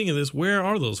 So at the beginning of this, where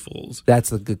are those fools?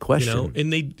 That's a good question.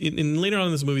 And later on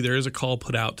in this movie, there is a call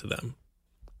put out to them.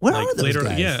 Where are those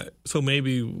guys? Yeah. So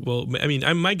maybe,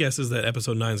 my guess is that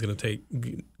Episode 9 is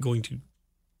going to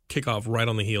kick off right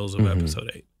on the heels of Episode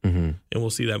 8, and we'll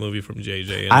see that movie from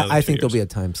JJ. I think there'll be a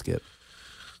time skip,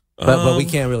 but we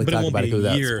can't really talk about it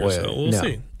without spoiling. So we'll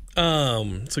see.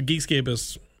 So Geekscape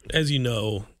is, as you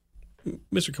know,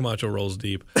 Mr. Camacho rolls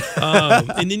deep.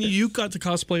 And then you got to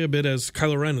cosplay a bit as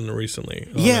Kylo Ren recently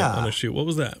on a shoot. What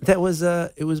was that? That was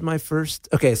it was my first.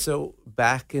 Okay, so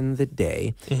back in the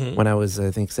day when I was, I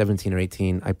think, 17 or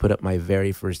 18, I put up my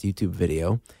very first YouTube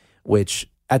video, which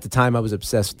at the time I was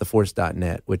obsessed with the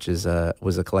Force.net, which was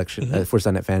a collection,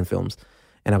 Force.net fan films.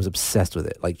 And I was obsessed with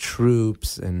it, like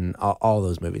Troops and all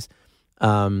those movies.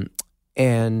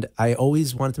 And I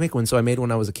always wanted to make one, so I made one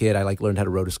when I was a kid. I learned how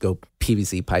to rotoscope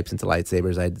PVC pipes into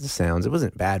lightsabers. I had the sounds. It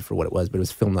wasn't bad for what it was, but it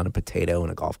was filmed on a potato in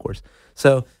a golf course.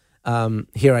 So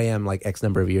here I am, like X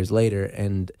number of years later,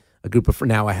 and a group of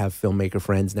now I have filmmaker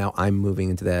friends. Now I'm moving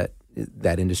into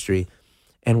that industry,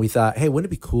 and we thought, hey,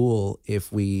 wouldn't it be cool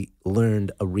if we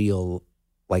learned a real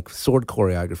sword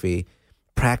choreography,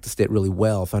 practiced it really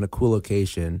well, found a cool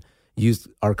location, used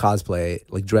our cosplay,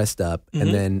 dressed up,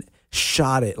 and then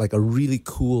shot it like a really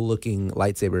cool looking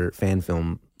lightsaber fan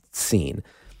film scene.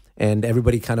 And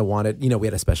everybody kind of wanted, we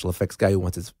had a special effects guy who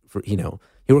wanted,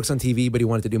 he works on TV, but he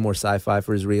wanted to do more sci-fi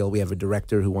for his reel. We have a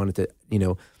director who wanted to,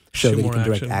 show that he can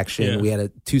direct action. Yeah. We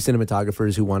had two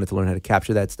cinematographers who wanted to learn how to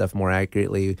capture that stuff more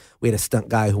accurately. We had a stunt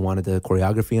guy who wanted the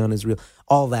choreography on his reel.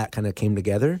 All that kind of came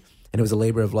together, and it was a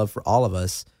labor of love for all of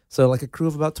us. So a crew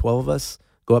of about 12 of us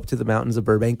go up to the mountains of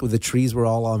Burbank. The trees were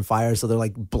all on fire, so they're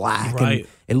black. Right.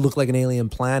 And it looked like an alien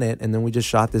planet. And then we just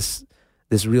shot this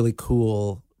really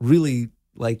cool, really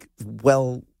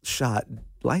well shot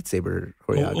lightsaber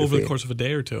choreography over the course of a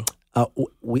day or two.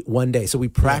 One day. So we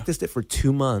practiced it for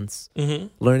 2 months,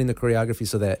 learning the choreography,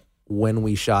 so that when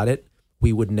we shot it,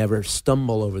 we would never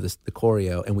stumble over the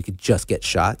choreo, and we could just get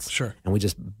shots. Sure. And we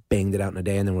just banged it out in a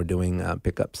day, and then we're doing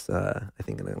pickups. I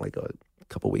think in a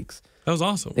couple weeks. That was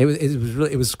awesome. It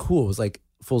was cool. It was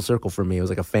full circle for me. It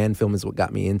was a fan film is what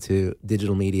got me into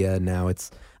digital media. Now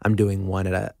I'm doing one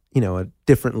at a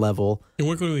different level. And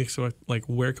where can we expect?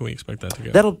 Where can we expect that to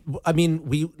go?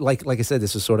 We like I said,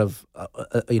 this was sort of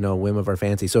a whim of our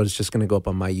fancy. So it's just going to go up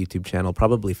on my YouTube channel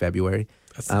probably February.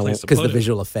 That's the place to because put the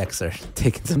visual effects are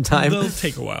taking some time. They'll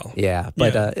take a while. Yeah,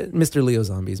 but Mr. Leo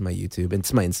Zombie is my YouTube.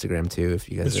 It's my Instagram too. If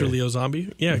you guys, Mr. Leo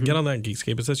Zombie, get on that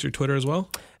Geekscape. Is that your Twitter as well?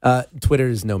 Twitter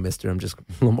is no Mister. I'm just a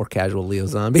little more casual. Leo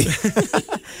Zombie.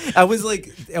 I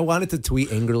wanted to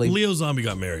tweet angrily. Leo Zombie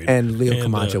got married, and Leo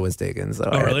Camacho was taken. So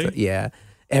really?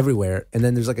 Everywhere. And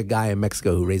then there's a guy in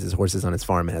Mexico who raises horses on his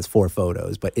farm and has 4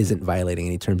 photos, but isn't violating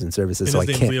any terms and services. And so his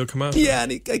I name's can't. Leo Camacho. Yeah,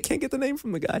 and I can't get the name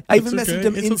from the guy. I even messaged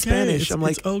him in Spanish. I'm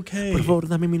it's okay. Por favor,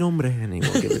 dame mi nombre, and he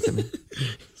won't give it to me.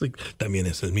 It's también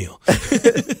es el mío.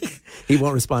 He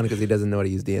won't respond because he doesn't know how to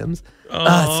use DMs.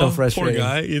 It's so frustrating. Poor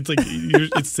guy. It's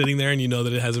it's sitting there and you know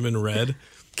that it hasn't been read.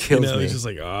 Kills me. He's just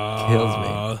Kills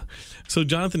me. So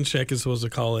Jonathan Sheck is supposed to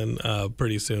call in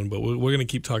pretty soon, but we're going to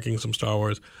keep talking some Star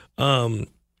Wars.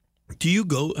 Do you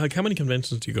go? How many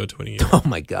conventions do you go to in a year? Oh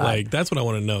my god! That's what I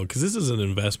want to know, because this is an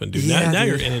investment, dude. Yeah, now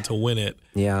you're in it to win it.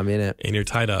 Yeah, I'm in it, and you're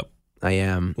tied up. I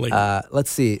am. Let's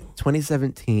see.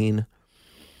 2017.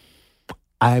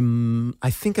 I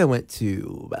think I went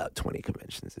to about 20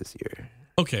 conventions this year.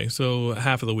 Okay, so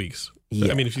half of the weeks.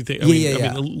 Yeah. I mean, if you think,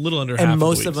 yeah. a little under half. And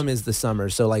most of the weeks. them is the summer.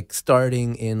 So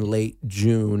starting in late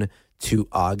June to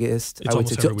August, it's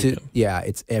almost every weekend.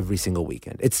 It's every single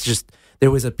weekend. It's just,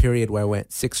 there was a period where I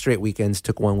went 6 straight weekends,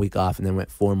 took 1 week off, and then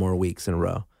went 4 more weeks in a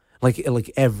row.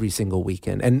 Like every single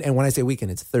weekend. And when I say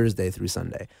weekend, it's Thursday through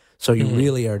Sunday. So you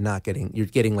really are not you're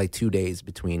getting 2 days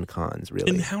between cons,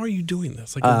 really. And how are you doing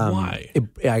this? Why?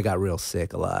 I got real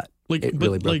sick a lot. It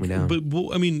really broke me down.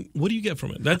 But I mean, what do you get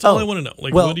from it? That's all I want to know.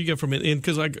 What do you get from it? And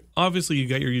because obviously you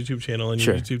got your YouTube channel, and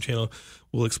your YouTube channel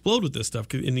will explode with this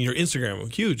stuff. And your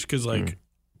Instagram huge because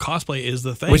cosplay is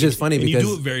the thing, which is funny because you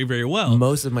do it very, very well.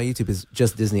 Most of my YouTube is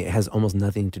just Disney. It has almost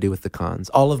nothing to do with the cons.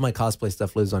 All of my cosplay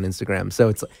stuff lives on Instagram.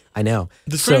 So I know.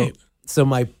 That's great.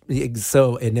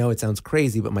 So I know it sounds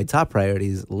crazy, but my top priority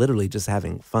is literally just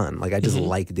having fun. I just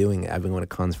like doing it. I've been going to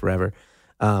cons forever.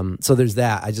 So there's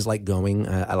that. I just like going.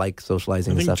 I like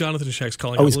socializing. I think and stuff. Jonathan Sheck's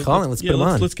calling. Oh, he's calling. Let's put him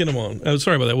on. Let's get him on. Oh,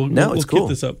 sorry about that. We'll cool. Keep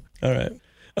this up. All right.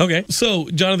 Okay. So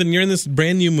Jonathan, you're in this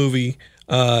brand new movie,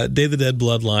 Day of the Dead: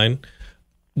 Bloodline.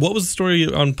 What was the story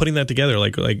on putting that together?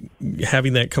 Like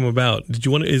having that come about? Did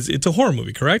you want to? It's a horror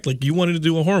movie, correct? You wanted to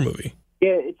do a horror movie.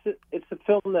 Yeah, it's a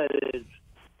film that is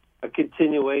a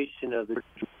continuation of the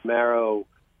Romero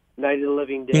Night of the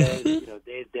Living Dead, Day of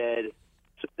the Dead.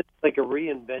 So it's like a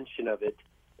reinvention of it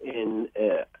in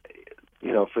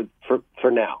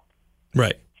for now.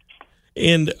 Right.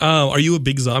 And are you a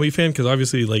big zombie fan? Because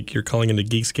obviously, you're calling into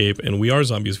Geekscape, and we are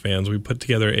Zombies fans. We put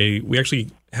together we actually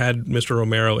had Mr.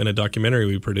 Romero in a documentary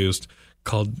we produced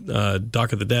called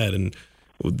Doc of the Dead, and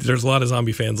there's a lot of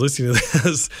zombie fans listening to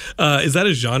this. Is that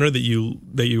a genre that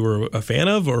you were a fan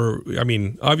of? Or, I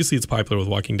mean, obviously it's popular with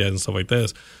Walking Dead and stuff like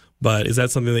this, but is that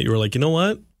something that you were like, you know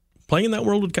what? Playing in that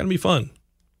world would kind of be fun.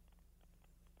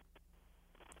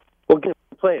 Well,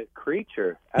 play a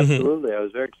creature. Absolutely. I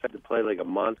was very excited to play like a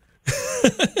monster,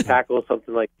 tackle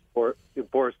something like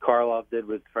Boris Karloff did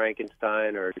with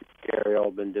Frankenstein or Gary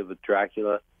Oldman did with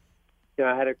Dracula.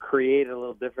 I had to create it a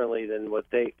little differently than what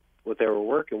they were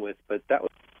working with, but that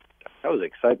was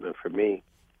excitement for me.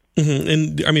 Mm-hmm.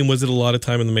 And I mean, was it a lot of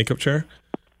time in the makeup chair?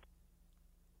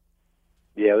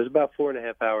 Yeah, it was about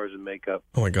 4.5 hours of makeup.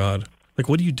 Oh my God. Like,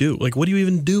 what do you do? Like, what do you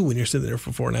even do when you're sitting there for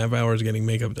 4.5 hours getting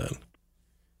makeup done?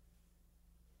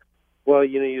 Well,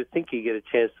 you think you get a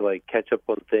chance to like catch up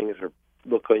on things or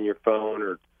look on your phone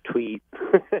or tweet.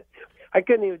 I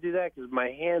couldn't even do that because my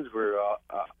hands were,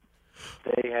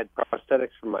 they had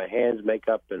prosthetics for my hands,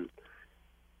 makeup, and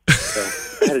so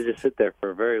I had to just sit there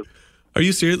for a very Are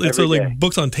you serious? Like, so, like, day.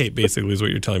 books on tape, basically, is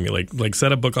what you're telling me. Like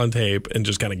set a book on tape and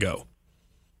just kind of go.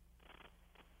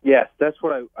 Yes, that's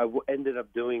what I ended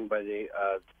up doing by the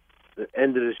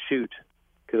end of the shoot,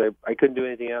 because I couldn't do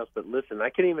anything else but listen. I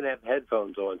couldn't even have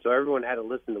headphones on, so everyone had to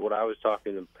listen to what I was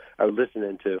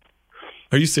listening to.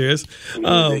 Are you serious?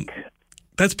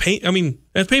 That's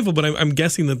painful, but I'm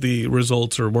guessing that the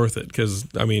results are worth it because,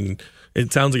 I mean,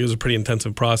 it sounds like it was a pretty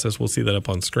intensive process. We'll see that up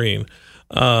on screen.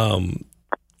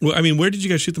 Well, I mean, where did you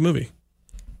guys shoot the movie?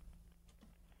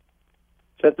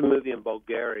 Shot the movie in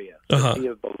Bulgaria.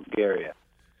 Sofia, Bulgaria.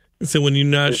 So when you're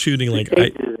not shooting, like,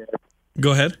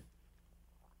 go ahead.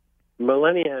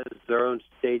 Millennia has their own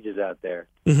stages out there.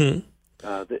 Mm-hmm.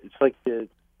 It's like the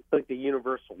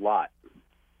Universal lot.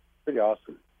 Pretty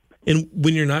awesome. And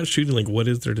when you're not shooting, like, what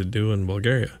is there to do in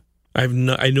Bulgaria? I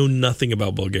know nothing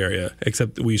about Bulgaria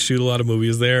except we shoot a lot of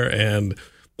movies there, and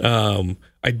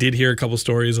I did hear a couple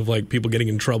stories of like people getting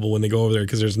in trouble when they go over there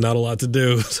because there's not a lot to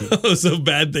do, so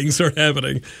bad things start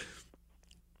happening.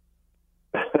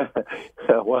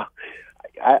 Well,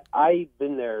 I've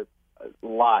been there a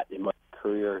lot in my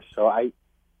career, so I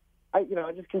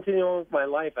just continue on with my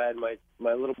life. I had my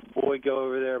little boy go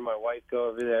over there, my wife go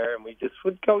over there, and we just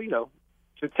would go,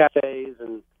 to cafes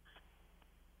and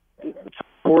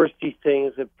touristy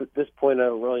things. At this point, I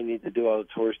don't really need to do all the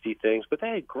touristy things, but they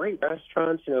had great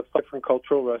restaurants, different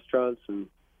cultural restaurants, and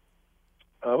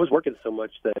I was working so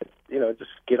much that,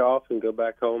 just get off and go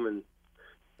back home and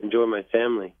enjoy my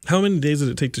family. How many days did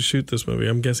it take to shoot this movie?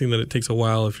 I'm guessing that it takes a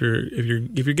while. If you're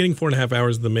getting 4.5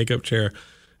 hours in the makeup chair,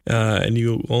 and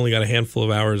you only got a handful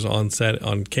of hours on set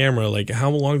on camera, like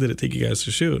how long did it take you guys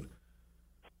to shoot?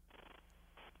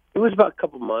 It was about a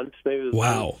couple months, maybe. It was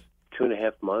Wow.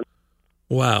 2.5 months.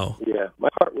 Wow. Yeah, my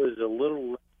part was a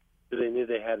little. They knew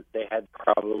they had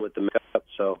problem with the makeup,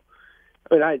 so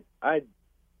I mean, I'd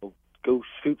go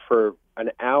shoot for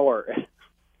an hour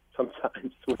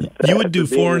sometimes. You would do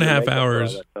 4.5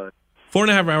 hours.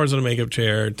 4.5 hours in a makeup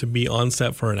chair to be on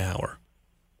set for an hour.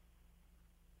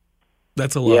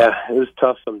 That's a lot. Yeah, it was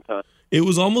tough sometimes. It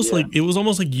was almost like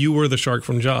you were the shark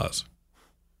from Jaws.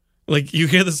 Like, you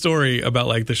hear the story about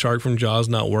like the shark from Jaws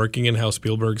not working and how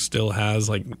Spielberg still has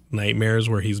like nightmares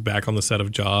where he's back on the set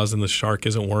of Jaws and the shark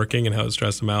isn't working and how it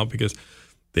stressed him out because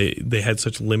they had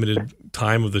such limited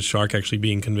time of the shark actually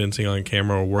being convincing on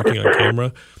camera or working on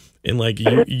camera. And like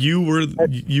you were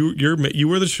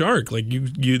the shark. Like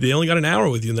they only got an hour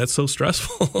with you, and that's so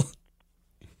stressful.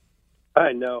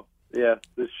 I know. Yeah,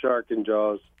 the shark in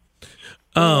Jaws.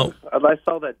 Oh, I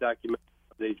saw that documentary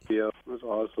on HBO. It was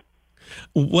awesome.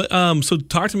 What? So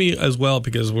talk to me as well,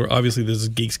 because we're obviously this is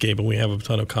Geekscape and we have a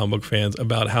ton of comic book fans,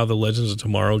 about how the Legends of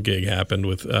Tomorrow gig happened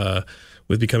with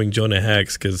becoming Jonah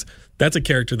Hex, because that's a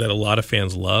character that a lot of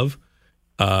fans love.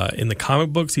 In the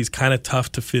comic books, he's kind of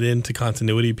tough to fit into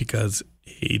continuity because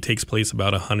he takes place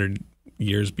about 100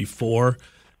 years before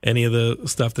any of the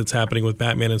stuff that's happening with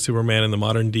Batman and Superman in the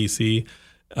modern DC.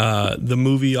 The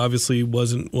movie obviously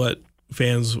wasn't what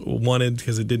fans wanted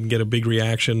because it didn't get a big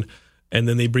reaction. And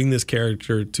then they bring this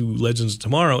character to Legends of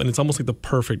Tomorrow, and it's almost like the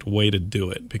perfect way to do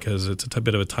it because it's a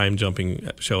bit of a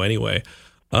time-jumping show anyway.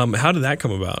 How did that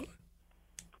come about?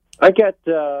 I got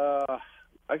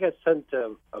sent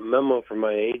a memo from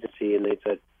my agency, and they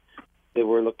said they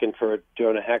were looking for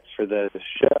Jonah Hex for the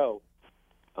show.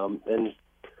 And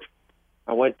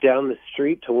I went down the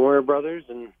street to Warner Brothers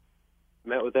and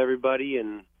met with everybody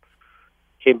and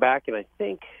came back, and I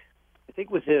think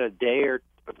within a day or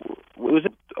it was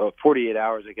 48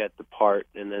 hours I got the part,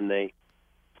 and then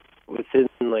within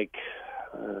like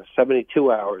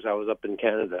 72 hours I was up in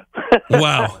Canada.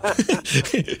 Wow.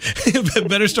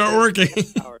 Better start working.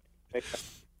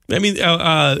 I mean,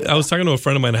 I was talking to a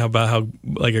friend of mine about how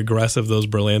like aggressive those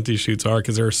Berlanti shoots are,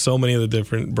 because there are so many of the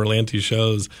different Berlanti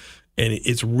shows, and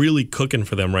it's really cooking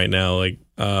for them right now. Like,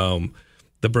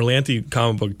 the Berlanti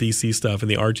comic book DC stuff and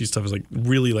the Archie stuff is like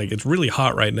really it's really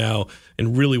hot right now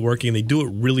and really working. They do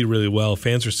it really, really well.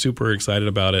 Fans are super excited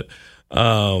about it.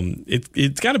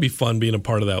 It's got to be fun being a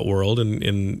part of that world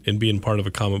and being part of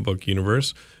a comic book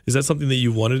universe. Is that something that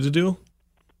you wanted to do?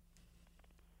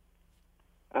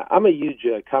 I'm a huge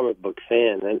comic book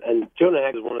fan, and Jonah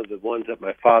Hex is one of the ones that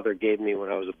my father gave me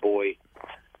when I was a boy.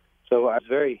 So I was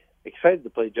very excited to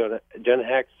play Jonah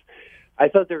Hex. I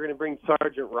thought they were going to bring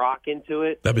Sergeant Rock into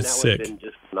it. That'd be sick. That would have been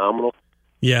just phenomenal.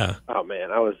 Yeah. Oh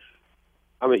man,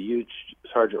 I'm a huge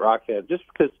Sergeant Rock fan just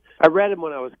because I read him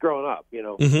when I was growing up.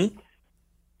 Mm-hmm.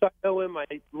 So I know him.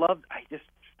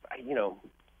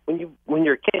 When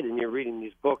you're a kid and you're reading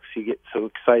these books, you get so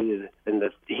excited, and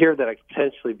to hear that I could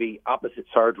potentially be opposite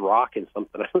Sarge Rock in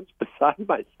something, I was beside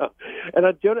myself. And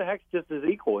Jonah Hex just is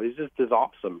equal. He's just as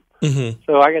awesome. Mm-hmm.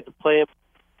 So I got to play him,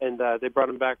 and they brought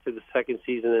him back for the second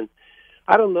season. And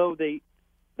I don't know, they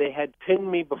had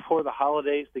pinned me before the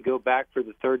holidays to go back for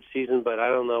the third season, but I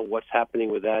don't know what's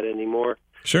happening with that anymore.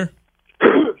 Sure.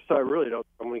 So I really don't.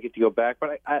 I'm going to get to go back,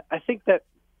 but I think that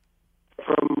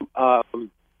from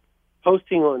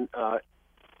posting on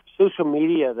social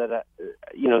media that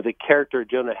the character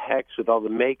Jonah Hex with all the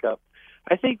makeup,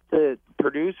 I think the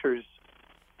producers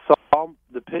saw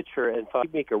the picture and thought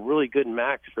he'd make a really good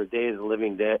Max for Day of the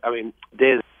Living Dead. I mean,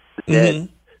 Day of the Dead.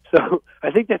 Mm-hmm. So I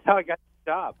think that's how I got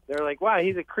the job. They're like, "Wow,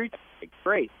 he's a creature.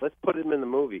 Great, let's put him in the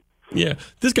movie." Yeah,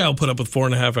 this guy will put up with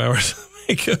 4.5 hours of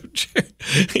makeup.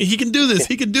 He can do this.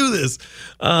 He can do this.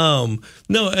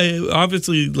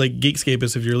 Obviously, like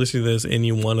Geekscapists, if you're listening to this and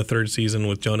you want a third season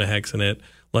with Jonah Hex in it,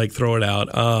 like throw it out.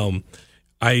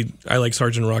 I like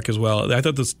Sergeant Rock as well. I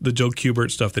thought the Joe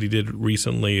Kubert stuff that he did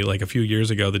recently, like a few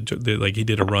years ago, like he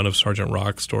did a run of Sergeant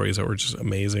Rock stories that were just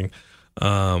amazing.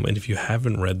 And if you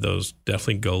haven't read those,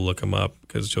 definitely go look them up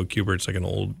because Joe Kubert's like an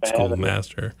old school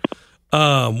master.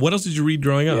 What else did you read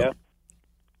growing up? Yeah.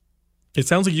 It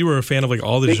sounds like you were a fan of like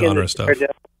all the genre stuff.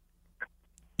 Daredevil.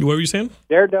 What were you saying?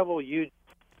 Daredevil, huge.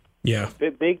 Yeah.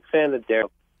 Big fan of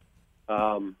Daredevil.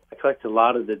 I collected a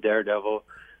lot of the Daredevil.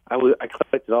 I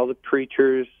collected all the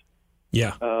Preachers.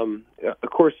 Yeah. Of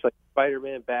course, like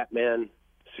Spider-Man, Batman,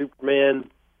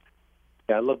 Superman.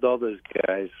 Yeah, I loved all those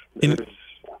guys.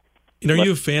 Are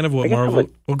you a fan of what Marvel?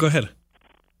 Well, go ahead.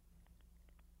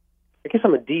 I guess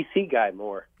I'm a DC guy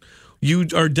more. You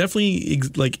are definitely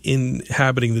like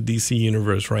inhabiting the DC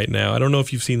universe right now. I don't know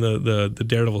if you've seen the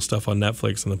Daredevil stuff on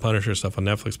Netflix and the Punisher stuff on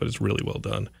Netflix, but it's really well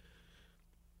done.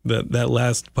 That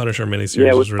last Punisher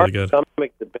miniseries was really good.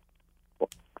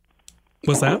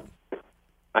 What's that?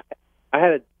 I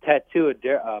had a tattoo of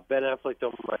Ben Affleck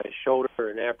on my shoulder,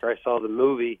 and after I saw the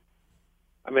movie,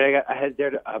 I had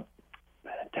a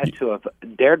tattoo of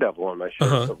Daredevil on my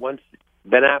shoulder. But once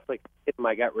Ben Affleck hit him,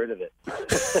 I got rid of it.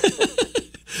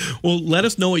 Well, let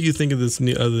us know what you think of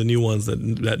the new ones that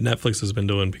Netflix has been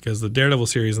doing, because the Daredevil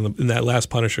series and that last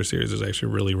Punisher series is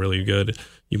actually really, really good.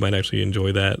 You might actually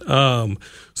enjoy that.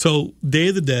 So Day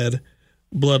of the Dead,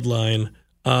 Bloodline,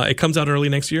 it comes out early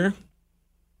next year?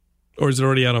 Or is it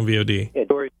already out on VOD?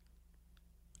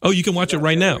 Yeah, you can watch it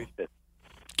right now.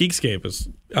 Geekscape is...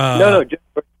 No,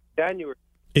 January.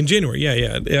 In January,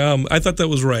 yeah. I thought that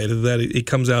was right, that it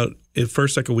comes out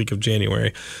second week of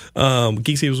January.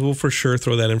 Geekscape will for sure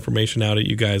throw that information out at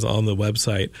you guys on the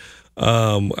website.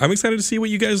 I'm excited to see what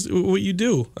you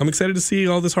do. I'm excited to see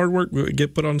all this hard work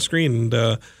get put on screen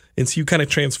and see you kind of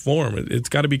transform. It's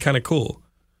got to be kind of cool.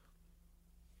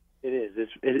 It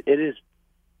is.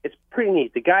 It's pretty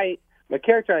neat. The guy, my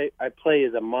character I play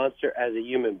is a monster as a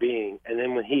human being, and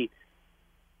then when he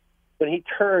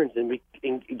turns and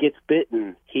gets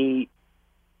bitten, he's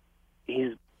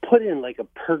put in like a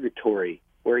purgatory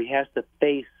where he has to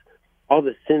face all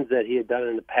the sins that he had done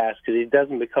in the past because he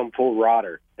doesn't become full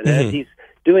rotter. And as he's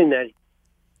doing that,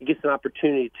 he gets an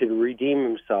opportunity to redeem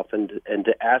himself and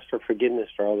to ask for forgiveness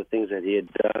for all the things that he had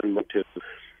done to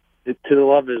the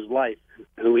love of his life,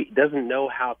 who he doesn't know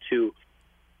how to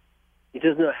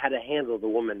handle the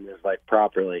woman in his life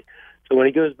properly. So when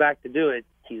he goes back to do it,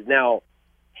 he's now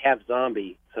half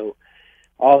zombie. So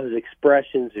all his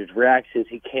expressions, his reactions,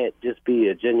 he can't just be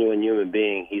a genuine human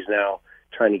being. He's now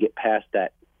trying to get past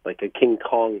that, like a King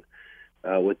Kong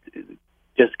with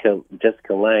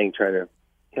Jessica Lange, trying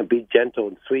to be gentle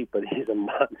and sweet, but he's a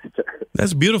monster.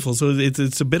 That's beautiful. So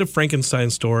it's a bit of Frankenstein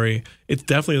story. It's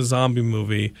definitely a zombie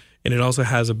movie, and it also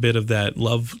has a bit of that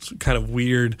love, kind of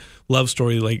weird love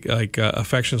story, like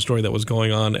affection story that was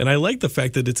going on. And I like the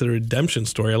fact that it's a redemption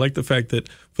story. I like the fact that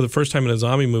for the first time in a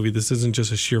zombie movie, this isn't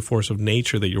just a sheer force of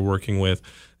nature that you're working with.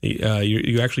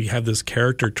 You actually have this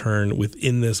character turn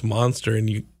within this monster,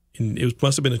 and it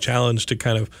must have been a challenge to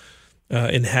kind of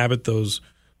inhabit those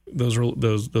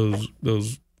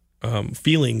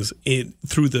feelings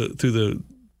through the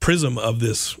prism of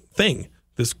this thing,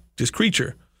 this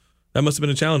creature. That must have been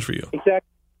a challenge for you. Exactly.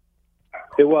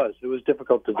 It was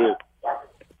difficult to do.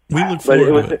 We look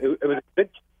forward to it. It was a good.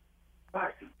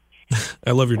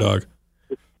 I love your dog.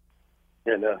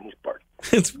 Yeah, no, he's barking.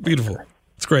 It's beautiful.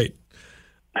 It's great.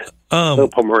 Little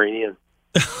Pomeranian.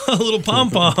 A little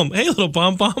pom-pom. Hey, little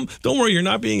pom-pom. Don't worry, you're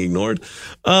not being ignored.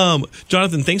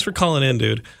 Jonathan, thanks for calling in,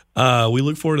 dude. We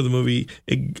look forward to the movie.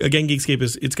 Again, Geekscape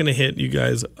it's going to hit you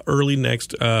guys early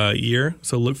next year,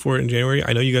 so look for it in January.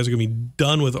 I know you guys are going to be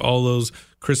done with all those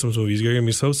Christmas movies. You're going to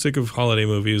be so sick of holiday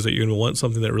movies that you're going to want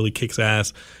something that really kicks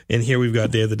ass. And here we've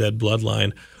got Day of the Dead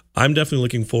Bloodline. I'm definitely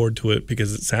looking forward to it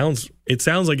because it sounds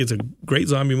like it's a great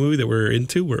zombie movie that we're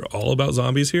into. We're all about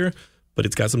zombies here, but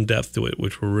it's got some depth to it,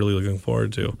 which we're really looking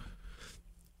forward to.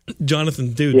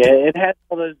 Jonathan, dude. Yeah, it has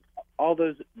all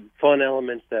those fun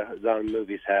elements that zombie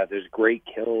movies have. There's great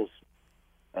kills.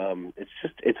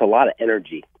 It's a lot of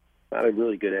energy, a lot of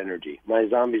really good energy. My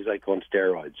zombie's like on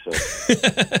steroids.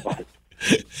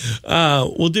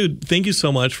 So, well, dude, thank you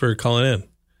so much for calling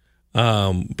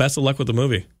in. Best of luck with the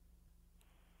movie.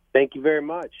 Thank you very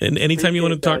much. And anytime you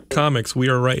want to talk comics, we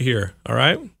are right here. All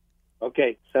right?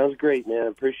 Okay, sounds great, man.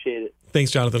 Appreciate it. Thanks,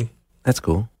 Jonathan. That's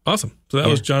cool. Awesome. So that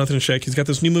was Jonathan Sheck. He's got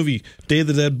this new movie, Day of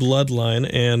the Dead Bloodline,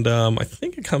 and I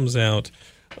think it comes out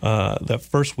that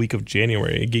first week of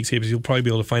January. Geekscape, you'll probably be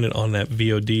able to find it on that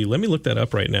VOD. Let me look that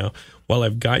up right now. While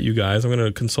I've got you guys, I'm going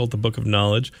to consult the Book of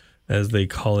Knowledge, as they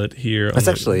call it here. That's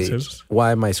actually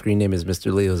why my screen name is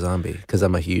Mr. Leo Zombie, because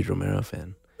I'm a huge Romero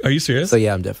fan. Are you serious? So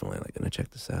yeah, I'm definitely going to check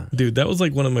this out. Dude, that was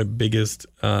like one of my biggest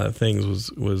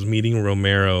things was meeting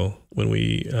Romero when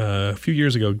we a few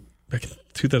years ago, back in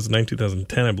 2009,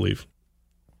 2010, I believe.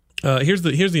 Here's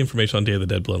the information on Day of the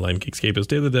Dead Bloodline. Geekscape.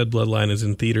 Day of the Dead Bloodline is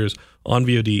in theaters on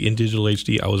VOD in digital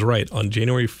HD. I was right on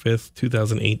January 5th,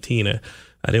 2018. I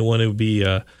didn't want to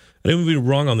be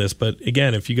wrong on this, but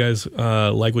again, if you guys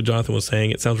like what Jonathan was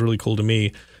saying, it sounds really cool to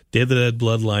me. Day of the Dead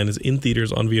Bloodline is in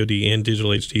theaters on VOD and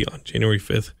digital HD on January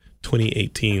 5th,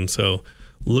 2018. So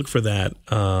look for that.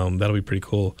 That'll be pretty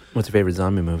cool. What's your favorite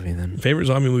zombie movie then? Favorite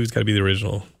zombie movie's got to be the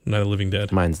original, Night of the Living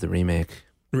Dead. Mine's the remake.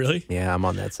 Really? Yeah, I'm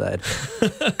on that side.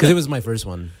 Because it was my first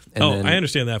one. And then, I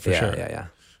understand that for sure. Yeah.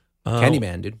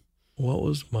 Candyman, dude. What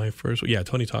was my first? Yeah,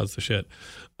 Tony Todd's the shit.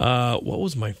 What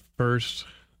was my first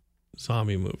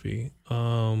zombie movie?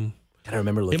 I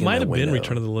remember looking. It might have been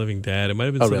Return of the Living Dead. It might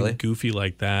have been something goofy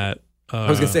like that. I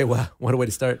was gonna say, well, what a way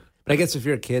to start. But I guess if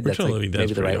you're a kid, that's like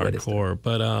maybe the right way to start.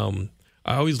 But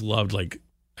I always loved, like,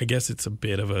 I guess it's a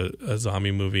bit of a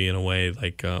zombie movie in a way.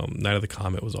 Like Night of the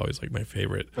Comet was always like my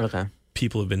favorite. Okay.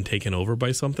 People have been taken over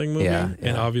by something movie. Yeah.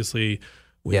 And obviously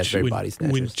when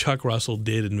Chuck Russell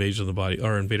did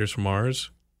Invaders from Mars,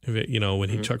 you know,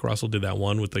 when Chuck Russell did that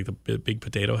one with like the big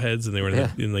potato heads and they were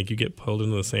in like you get pulled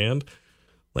into the sand.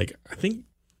 Like, I think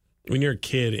when you're a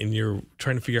kid and you're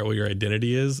trying to figure out what your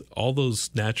identity is, all those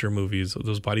snatcher movies,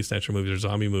 those body snatcher movies or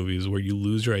zombie movies where you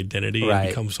lose your identity and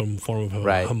become some form of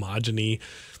homogeny.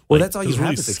 Well, that's all you have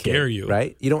really as a scare kid, you,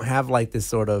 right? You don't have like this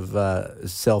sort of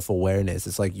self-awareness.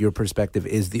 It's like your perspective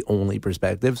is the only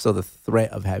perspective. So the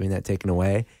threat of having that taken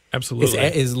away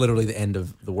is literally the end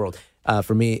of the world.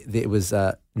 For me, it was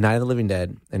Night of the Living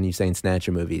Dead, and you're saying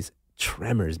snatcher movies.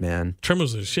 Tremors, man.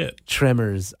 Tremors is shit.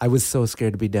 Tremors. I was so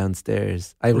scared to be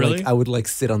downstairs. I would like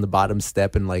sit on the bottom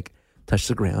step and like touch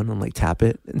the ground and like tap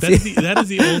it. And that is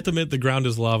the ultimate The Ground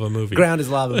is Lava movie. Ground is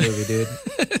Lava movie, dude.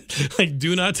 Like,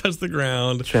 do not touch the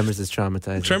ground. Tremors is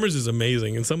traumatizing. Tremors is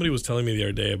amazing. And somebody was telling me the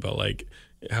other day about like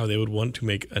how they would want to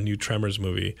make a new Tremors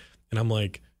movie. And I'm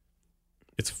like,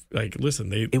 it's like, listen,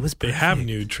 they have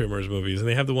new Tremors movies, and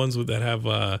they have the ones that have.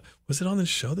 Was it on the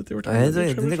show that they were talking about?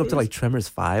 Didn't they go up to like Tremors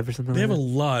 5 or something? They have a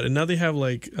lot, and now they have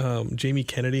like Jamie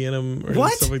Kennedy in them or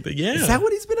stuff like that. Yeah, is that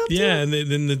what he's been up to? Yeah, and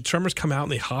then the Tremors come out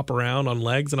and they hop around on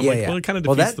legs, and I'm well, it kind of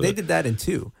defeats. They did that in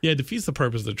 2. Yeah, it defeats the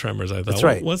purpose of the Tremors. I thought. That's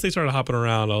right. Once they started hopping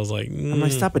around, I was like, I'm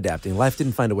like, stop adapting. Life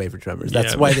didn't find a way for Tremors.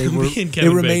 That's why they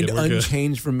remained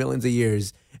unchanged for millions of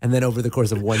years. And then over the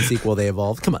course of one sequel, they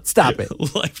evolved. Come on, stop it.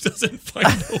 Life doesn't find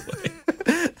a way.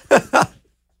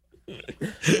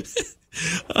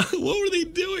 What were they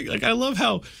doing? Like, I love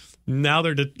how now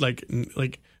they're like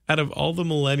out of all the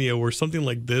millennia where something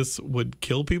like this would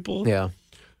kill people. Yeah.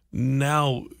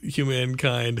 Now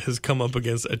humankind has come up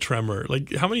against a tremor.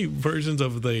 Like, how many versions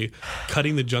of the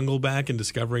cutting the jungle back and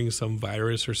discovering some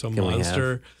virus or some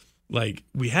monster? Like,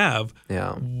 we have.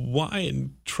 Yeah. Why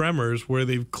in Tremors, where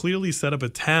they've clearly set up a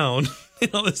town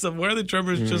and all this stuff. Where are the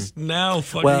Tremors just now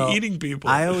fucking eating people?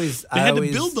 They had to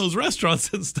build those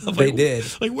restaurants and stuff. They did.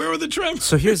 Like, where were the Tremors?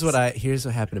 So here's what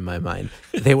happened in my mind.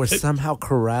 They were somehow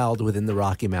corralled within the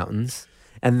Rocky Mountains,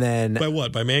 and then by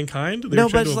what? By mankind? No,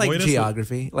 but it's like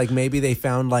geography. Like maybe they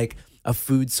found like a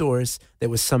food source that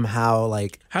was somehow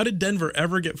like. How did Denver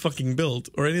ever get fucking built,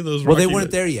 or any of those? Well, they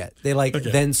weren't there yet. They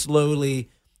then slowly.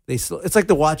 It's like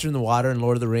the Watcher in the Water in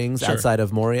Lord of the Rings outside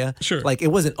of Moria. Sure. Like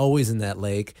it wasn't always in that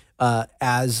lake.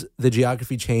 As the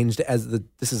geography changed,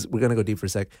 we're gonna go deep for a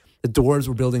sec. The dwarves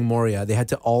were building Moria. They had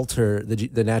to alter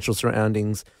the natural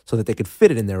surroundings so that they could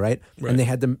fit it in there, right? And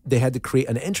they had to create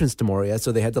an entrance to Moria,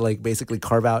 so they had to like basically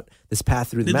carve out this path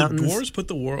through the mountains. Did the dwarves put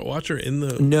the Watcher in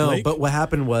the lake? But what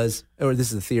happened was, or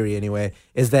this is the theory anyway,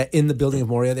 is that in the building of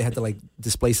Moria they had to like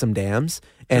displace some dams,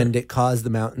 and it caused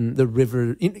the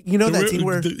river. You know that scene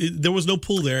where there was no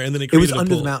pool there, and then it was a under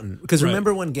pool. the mountain. Because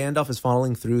remember when Gandalf is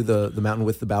falling through the mountain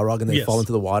with the Balrog, and they fall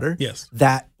into the water? Yes,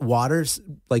 that water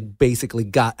like basically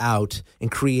got out and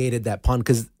created that pond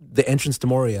because the entrance to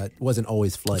Moria wasn't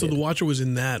always flooded. So the Watcher was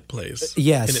in that place.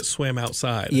 Yes, and it swam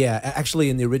outside. Yeah, actually,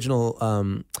 in the original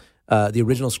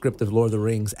script of Lord of the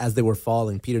Rings, as they were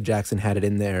falling, Peter Jackson had it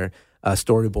in there.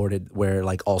 Storyboarded where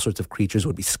like all sorts of creatures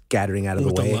would be scattering out of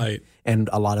the way, and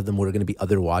a lot of them were going to be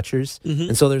other Watchers.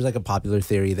 And so there's like a popular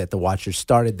theory that the Watchers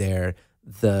started there.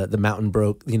 The mountain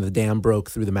broke, the dam broke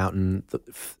through the mountain.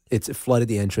 It flooded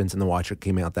the entrance, and the Watcher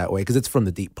came out that way because it's from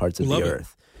the deep parts of the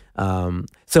earth.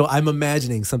 So I'm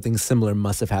imagining something similar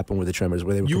must have happened with the Tremors,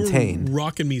 where they were contained. You were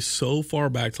rocking me so far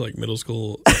back to like middle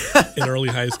school and early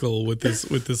high school with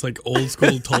this like old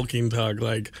school Tolkien talk.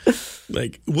 Like,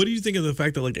 what do you think of the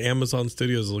fact that like Amazon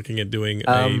Studios is looking at doing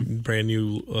a brand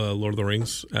new Lord of the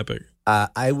Rings epic?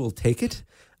 I will take it.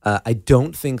 I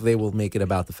don't think they will make it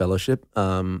about the Fellowship.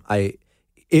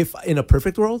 If in a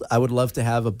perfect world, I would love to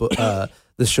have the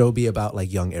show be about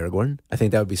like young Aragorn. I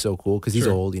think that would be so cool because he's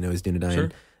old. He's Dunedain. Sure.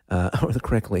 Or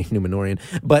correctly Numenorian,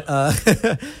 but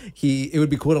it would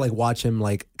be cool to like watch him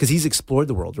because he's explored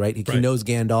the world, right? He knows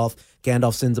Gandalf.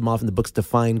 Gandalf sends him off in the books to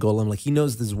find Gollum. Like he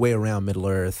knows his way around Middle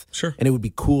Earth. Sure. And it would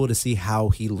be cool to see how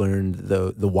he learned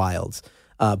the wilds.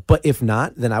 But if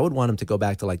not, then I would want him to go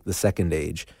back to like the Second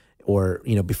Age or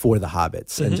before the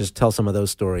Hobbits and just tell some of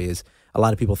those stories. A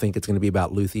lot of people think it's going to be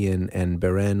about Luthien and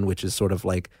Beren, which is sort of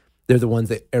like they're the ones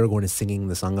that Aragorn is singing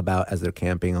the song about as they're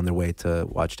camping on their way to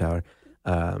Watchtower.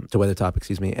 To Weathertop,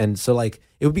 excuse me. And so, like,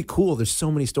 it would be cool. There's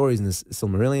so many stories in this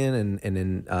Silmarillion and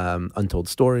in Untold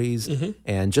Stories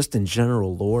and just in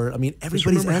general lore. I mean,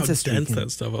 everybody's ancestry. How dense that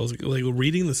stuff. I was like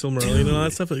reading the Silmarillion and all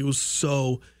that stuff. It was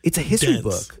so. It's a history dense.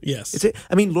 book. Yes.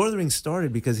 Lord of the Rings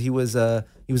started because he was a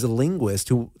linguist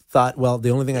who thought, well,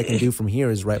 the only thing I can do from here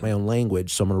is write my own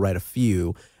language, so I'm going to write a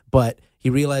few. But he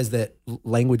realized that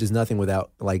language is nothing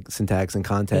without like syntax and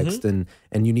context, and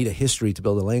you need a history to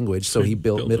build a language. So he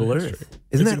built Middle Earth.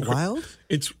 Isn't that wild?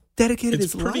 It's dedicated.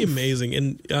 It's pretty amazing.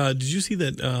 And did you see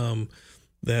that?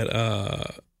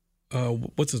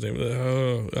 What's his name?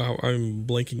 I'm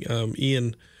blanking.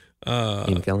 Ian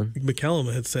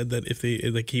McKellen had said that if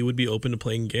he would be open to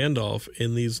playing Gandalf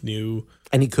in these new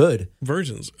and he could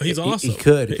versions. He's awesome. He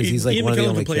could because he's like Ian one McKellen of the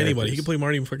only can play characters. anybody. He can play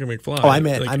Marty fucking McFly. Oh, I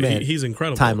meant he's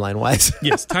incredible timeline wise.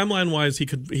 Yes, timeline wise, he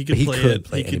could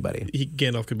play anybody.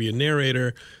 Gandalf could be a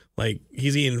narrator. Like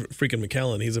he's Ian freaking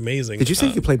McKellen. He's amazing. Did you say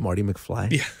he could play Marty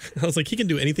McFly? Yeah, I was like, he can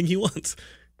do anything he wants.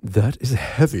 That is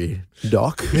heavy,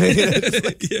 Doc. Yeah.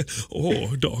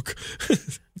 Oh, Doc.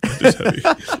 That is heavy.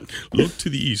 Look to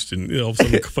the east, and some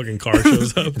fucking car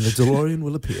shows up. And the DeLorean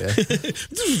will appear.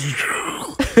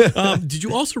 Did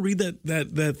you also read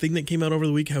that thing that came out over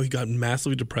the week? How he got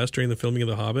massively depressed during the filming of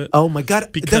The Hobbit? Oh my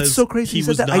God, because that's so crazy. You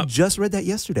said that. I just read that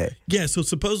yesterday. Yeah. So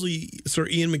supposedly, Sir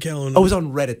Ian McKellen. Oh, it was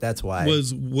on Reddit. That's why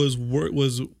was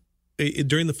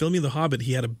during the filming of The Hobbit,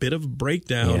 he had a bit of a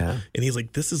breakdown, and he's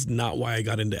like, "This is not why I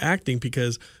got into acting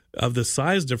because of the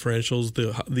size differentials.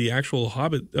 The actual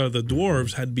Hobbit, the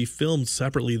dwarves, had to be filmed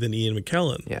separately than Ian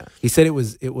McKellen." Yeah, he said it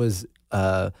was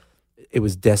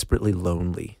desperately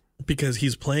lonely because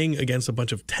he's playing against a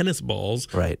bunch of tennis balls,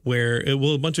 right?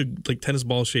 A bunch of like tennis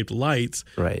ball shaped lights,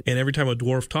 right? And every time a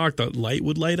dwarf talked, that light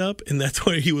would light up, and that's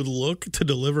where he would look to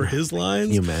deliver his lines.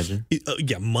 Can you imagine?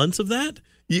 Yeah, months of that.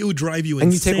 It would drive you insane.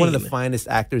 And you take one of the finest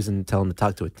actors and tell him to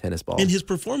talk to a tennis ball. And his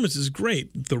performance is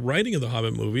great. The writing of the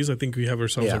Hobbit movies, I think we have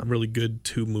ourselves a really good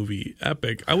 2-movie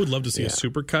epic. I would love to see a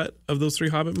supercut of those 3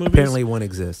 Hobbit movies. Apparently one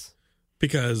exists.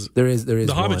 Because there is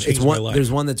The Hobbit changed my life.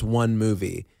 There's one that's one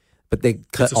movie, but they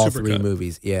cut all 3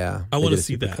 movies. Yeah. I want to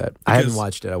see that. I haven't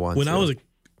watched it. I want to.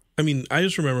 I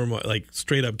just remember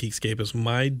straight up Geekscape is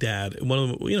my dad.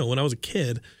 When I was a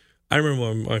kid, I remember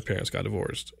when my parents got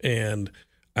divorced, and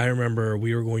I remember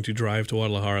we were going to drive to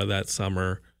Guadalajara that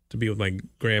summer to be with my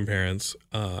grandparents,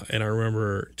 and I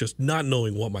remember just not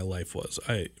knowing what my life was.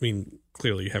 I mean,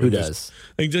 clearly having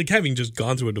having just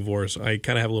gone through a divorce, I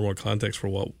kind of have a little more context for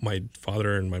what my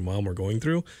father and my mom were going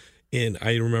through. And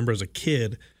I remember as a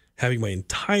kid having my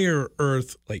entire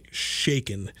earth like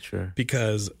shaken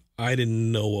because I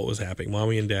didn't know what was happening.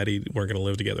 Mommy and Daddy weren't going to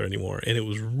live together anymore, and it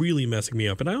was really messing me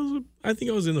up. And I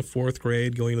think I was in the 4th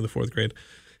grade, going into the 4th grade,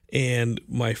 and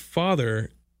my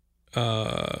father,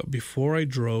 before I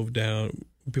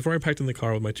packed in the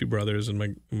car with my 2 brothers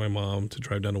and my mom to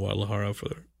drive down to Guadalajara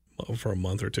for a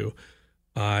month or two,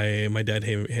 my dad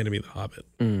handed me The Hobbit,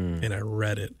 and I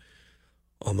read it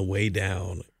on the way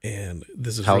down. And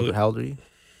this is how old are you?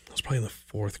 I was probably in the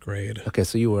 4th grade. Okay,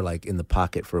 so you were like in the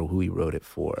pocket for who he wrote it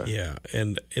for. Yeah,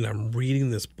 and I'm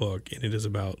reading this book, and it is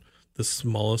about the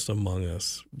smallest among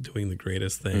us doing the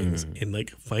greatest things and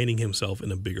like finding himself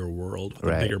in a bigger world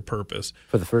with a bigger purpose.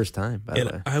 For the first time, by the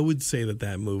way. And I would say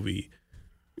that movie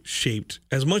shaped,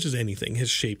 as much as anything, has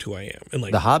shaped who I am. And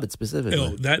like The Hobbit specifically.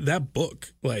 You know, that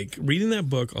book, like reading that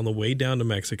book on the way down to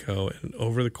Mexico and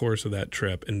over the course of that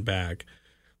trip and back,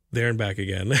 there and back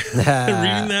again, reading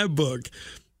that book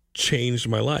changed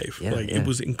my life. It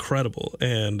was incredible.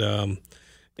 And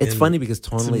it's funny because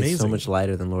tonally it's so much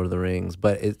lighter than Lord of the Rings,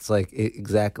 but it's like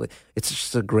it's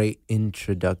just a great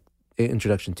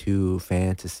introduction to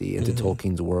fantasy and to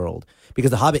Tolkien's world,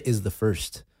 because The Hobbit is the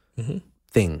first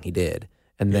thing he did,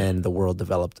 and then the world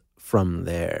developed from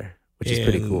there, which is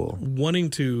pretty cool. Wanting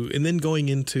to go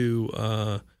into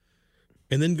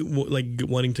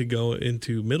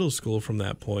middle school from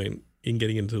that point and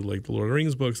getting into like the Lord of the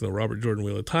Rings books and the Robert Jordan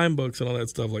Wheel of Time books and all that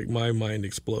stuff, like my mind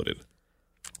exploded.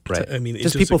 Right. I mean,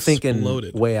 just people thinking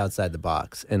way outside the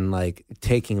box and like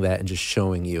taking that and just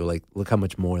showing you like, look how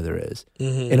much more there is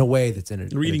in a way that's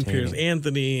reading entertaining. Piers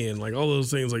Anthony and like all those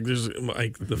things. Like there's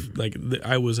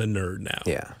I was a nerd now.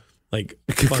 Yeah. Like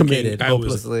committed, I was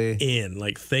hopelessly in.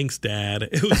 Like, thanks, Dad.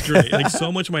 It was great. Like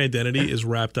so much of my identity is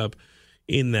wrapped up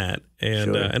in that,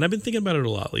 and and I've been thinking about it a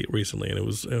lot recently. And I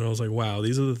was like, wow,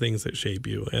 these are the things that shape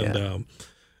you. And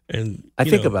and I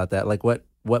think about that, like what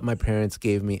my parents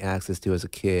gave me access to as a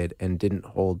kid and didn't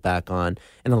hold back on,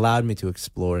 and allowed me to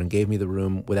explore and gave me the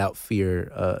room without fear,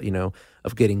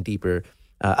 of getting deeper.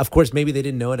 Of course, maybe they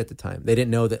didn't know it at the time. They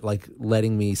didn't know that like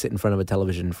letting me sit in front of a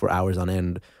television for hours on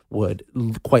end would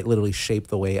quite literally shape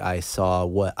the way I saw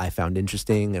what I found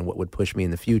interesting and what would push me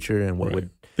in the future and what would.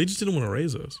 They just didn't want to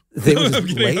raise us. They were just I'm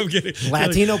kidding.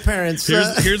 Latino parents.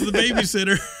 Here's the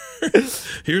babysitter.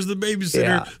 Here's the babysitter.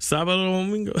 Yeah. Sábado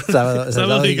Domingo.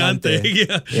 Sábado Gigante.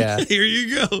 Yeah. Here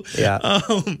you go. Yeah.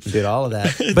 Did all of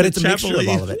that. But it's a mixture of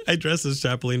all of it. I dressed as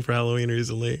Chapolin for Halloween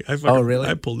recently. Really?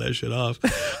 I pulled that shit off.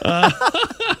 I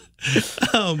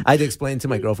had to explain to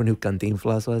my girlfriend who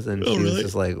Cantinflas was, and she was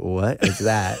just like, what is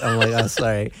that? I'm like, oh,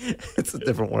 sorry. It's a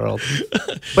different world.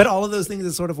 But all of those things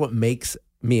is sort of what makes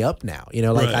me up now. You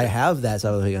know, like I have that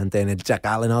Sábado Gigante and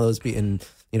Chacal and all those and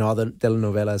all the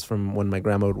telenovelas from when my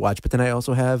grandma would watch. But then I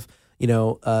also have,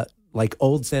 like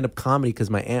old stand-up comedy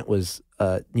because my aunt was,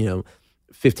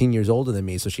 15 years older than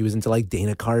me. So she was into like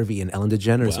Dana Carvey and Ellen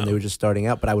DeGeneres when they were just starting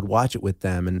out. But I would watch it with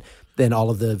them. And then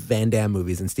all of the Van Damme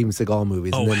movies and Steven Seagal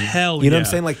movies. Oh, and then, hell you know what I'm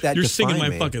saying? Like that. You're singing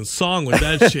my fucking song with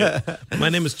that shit. My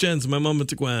name is Jens. My mom is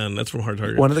Gwen. That's from Hard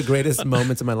Target. One of the greatest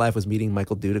moments of my life was meeting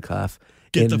Michael Dudikoff.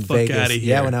 Get the fuck Vegas. out of here.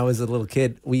 Yeah, when I was a little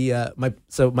kid, my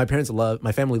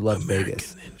family loved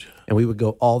Vegas. Ninja. And we would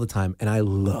go all the time, and I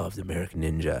loved American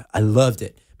Ninja. I loved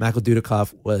it. Michael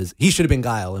Dudikoff he should have been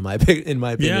Guile in my opinion,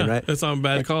 right? That's not a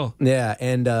bad call. Yeah,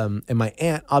 and my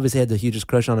aunt obviously had the hugest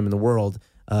crush on him in the world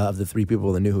of the 3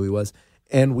 people that knew who he was.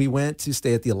 And we went to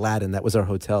stay at the Aladdin. That was our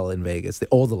hotel in Vegas, the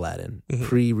old Aladdin,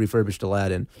 pre-refurbished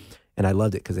Aladdin. And I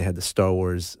loved it because they had the Star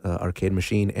Wars arcade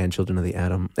machine and Children of the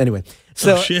Atom. Anyway,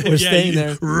 so we're staying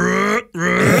there.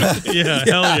 Yeah,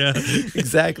 hell yeah.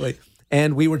 Exactly.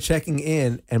 And we were checking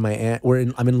in, and my aunt,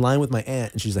 I'm in line with my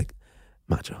aunt, and she's like,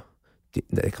 Macho.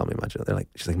 They call me Macho.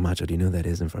 She's like, Macho, do you know who that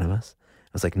is in front of us? I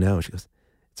was like, no. She goes,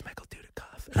 it's Michael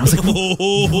Dudikoff. And I was like,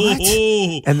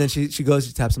 what? And then she goes,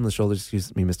 she taps him on the shoulder,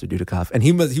 excuse me, Mr. Dudikoff. And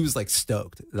he was like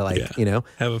stoked,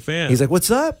 have a fan. He's like,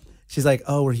 what's up? She's like,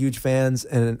 oh, we're huge fans.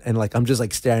 And like, I'm just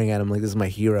like staring at him like, this is my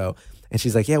hero. And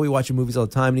she's like, yeah, we watch your movies all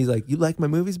the time. And he's like, you like my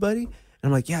movies, buddy? And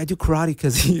I'm like, yeah, I do karate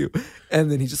because of you.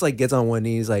 And then he just like gets on one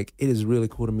knee. He's like, it is really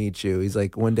cool to meet you. He's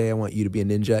like, one day I want you to be a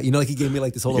ninja. Like he gave me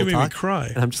like this whole little talk. You made me cry.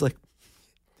 And I'm just like,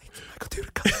 thank you, Michael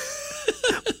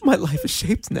Dudikoff. My life is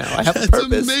shaped now. I have a purpose.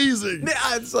 That's amazing.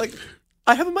 Yeah, it's like,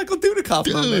 I have a Michael Dudikoff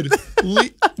moment.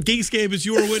 Dude, Geekscape is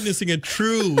you are witnessing a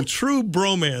true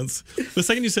bromance. The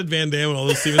second you said Van Damme and all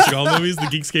those Steven Seagal movies, the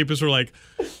Geekscapists were like,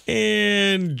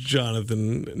 and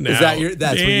Jonathan now. Is that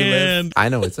that's where you live? I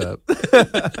know what's up.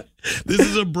 This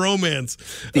is a bromance.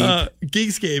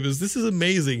 Geekscapists, this is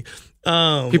amazing.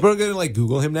 People are going to like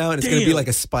Google him now, and it's going to be like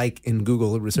a spike in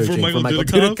Google researching for Michael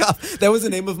Dudikoff. That was the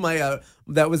name of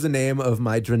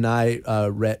my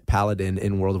Draenei Ret Paladin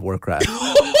in World of Warcraft.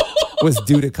 Was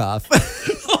Dudikoff.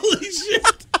 Holy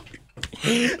shit!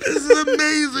 This is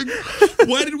amazing.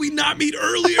 Why did we not meet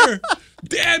earlier?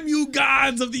 Damn you,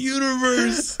 gods of the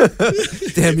universe.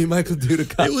 Damn you, Michael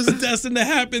Dudikoff. It was destined to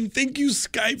happen. Thank you,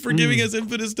 Skype, for giving us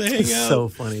impetus to hang out. So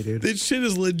funny, dude. This shit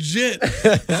is legit.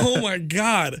 Oh, my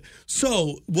God.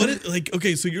 So,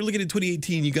 so you're looking at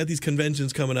 2018. You got these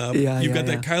conventions coming up. You've got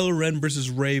that Kylo Ren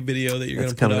versus Rey video that you're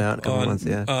going to put up on. Months,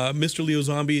 Mr. Leo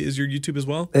Zombie is your YouTube as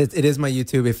well? It is my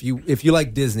YouTube. If you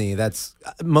like Disney, that's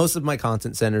most of my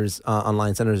content centers,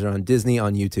 online centers are on Disney,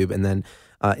 on YouTube, and then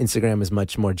Instagram is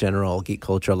much more general geek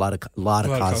culture, a lot of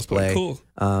cosplay. Cool.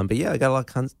 But yeah, I got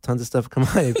tons of stuff coming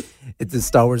on. It's a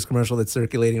Star Wars commercial that's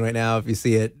circulating right now. If you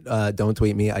see it, don't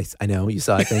tweet me. I know you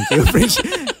saw it. Thank you.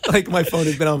 Like my phone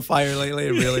has been on fire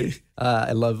lately. Really,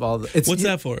 I love all the. What's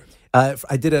that for?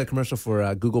 I did a commercial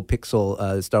for Google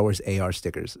Pixel Star Wars AR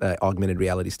stickers, augmented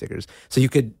reality stickers. So you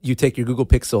take your Google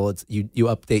Pixel, you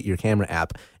update your camera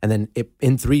app, and then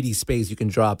in 3D space you can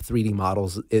draw up 3D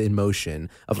models in motion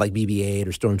of like BB-8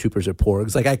 or stormtroopers or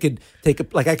porgs. Like I could be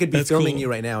That's filming cool. you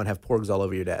right now and have porgs all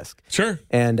over your desk. Sure.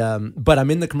 And but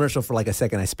I'm in the commercial for like a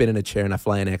second. I spin in a chair and I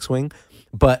fly an X-wing.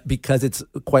 But because it's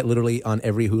quite literally on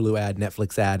every Hulu ad,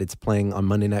 Netflix ad, it's playing on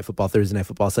Monday Night Football, Thursday Night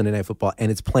Football, Sunday Night Football,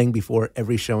 and it's playing before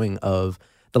every showing of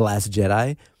The Last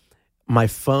Jedi. My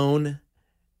phone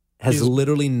has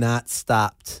literally not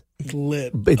stopped.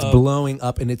 Lit. It's blowing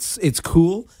up, and it's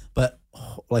cool, but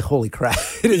like holy crap,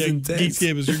 it is intense.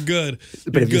 Geekscape, you're good.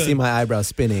 But if you see my eyebrow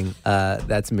spinning,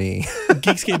 that's me.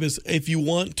 Geekscape is, if you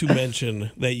want to mention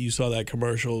that you saw that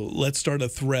commercial, let's start a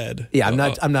thread. Yeah,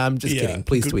 I'm just kidding.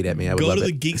 Please tweet at me. I would love it. Go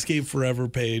to the Geekscape Forever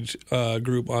page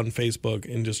group on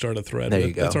Facebook and just start a thread. There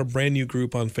you go. That's our brand new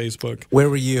group on Facebook. Where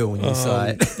were you when you saw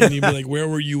it? And you'd be like, where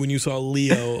were you when you saw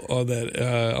Leo on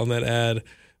that ad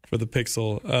for the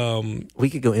Pixel? We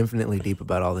could go infinitely deep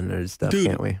about all the nerd stuff, dude,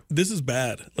 can't we? This is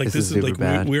bad. Like this is super like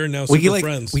bad. we're now super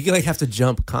friends. We could like have to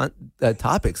jump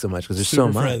topics so much because there's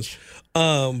super so much. Friends.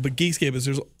 But Geekscape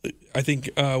is I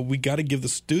think we got to give the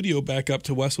studio back up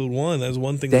to Westwood One. That's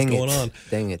one thing that's going on.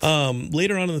 Dang it.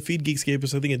 Later on in the feed, Geekscape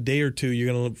is I think a day or two.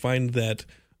 You're gonna find that.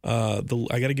 I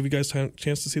got to give you guys a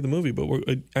chance to see the movie, but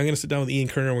I'm gonna sit down with Ian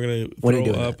Kerner and we're gonna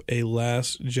throw up a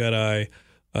Last Jedi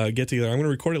get together. I'm going to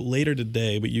record it later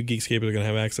today, but you Geekscape are going to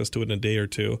have access to it in a day or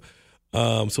two.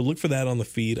 So look for that on the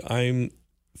feed.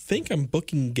 Think I'm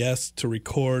booking guests to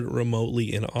record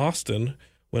remotely in Austin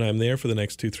when I'm there for the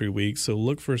next 2-3 weeks. So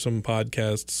look for some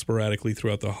podcasts sporadically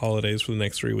throughout the holidays for the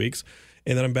next 3 weeks.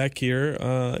 And then I'm back here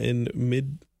in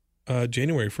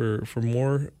mid-January for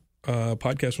more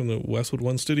podcasts from the Westwood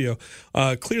One studio.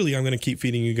 Clearly, I'm going to keep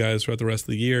feeding you guys throughout the rest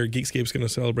of the year. Geekscape's going to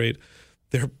celebrate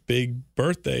their big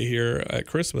birthday here at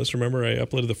Christmas. Remember, I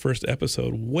uploaded the first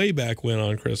episode way back when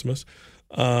on Christmas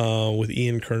with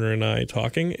Ian Kerner and I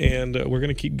talking, and we're going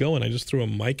to keep going. I just threw a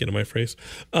mic into my face.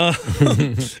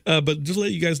 But just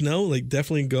let you guys know, like,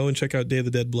 definitely go and check out Day of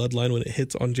the Dead Bloodline when it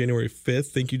hits on January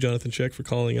 5th. Thank you, Jonathan Sheck, for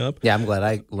calling up. Yeah, I'm glad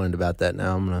I learned about that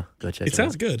now. I'm going to go check it out. It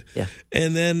sounds good. Yeah.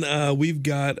 And then we've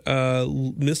got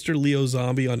Mr. Leo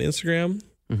Zombie on Instagram.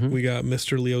 Mm-hmm. We got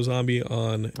Mr. Leo Zombie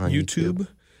on YouTube.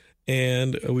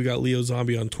 And we got Leo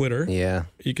Zombie on Twitter. Yeah.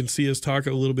 You can see us talk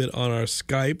a little bit on our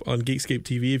Skype on Geekscape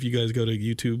TV. If you guys go to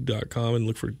youtube.com and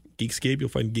look for Geekscape, you'll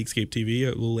find Geekscape TV.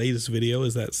 The latest video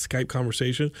is that Skype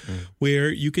conversation where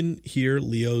you can hear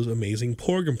Leo's amazing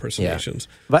Porg impersonations.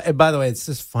 Yeah. By the way, it's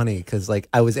just funny because like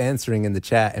I was answering in the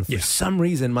chat and for some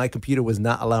reason my computer was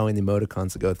not allowing the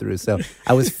emoticons to go through. So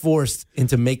I was forced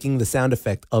into making the sound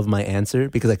effect of my answer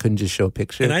because I couldn't just show a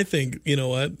picture. And I think, you know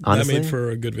what? Honestly, that made for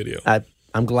a good video.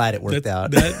 I'm glad it worked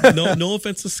out. No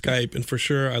offense to Skype, and for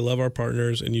sure, I love our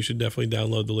partners, and you should definitely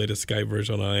download the latest Skype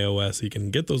version on iOS so you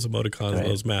can get those emoticons and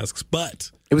those masks. But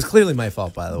it was clearly my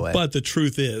fault, by the way. But the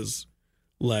truth is,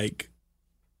 like,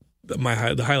 the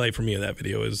highlight for me of that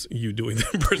video is you doing the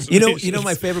impersonations. You know,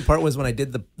 my favorite part was when I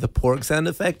did the porg sound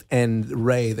effect, and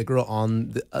Ray, the girl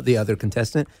on the other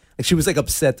contestant, like she was like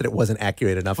upset that it wasn't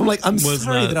accurate enough. I'm like, I'm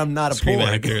sorry that I'm not a porg.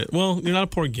 Accurate. Well, you're not a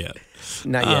porg yet.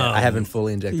 Not yet. I haven't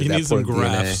fully injected that porg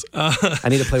graphs. DNA. I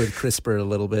need to play with CRISPR a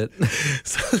little bit.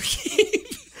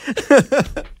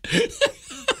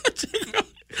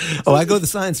 I go the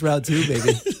science route too,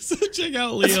 baby. So check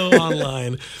out Leo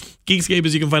online. Geekscape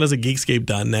is you can find us at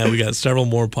geekscape.net. We got several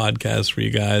more podcasts for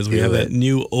you guys. We have that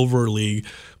new Overleague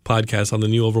podcast on the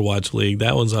new Overwatch League.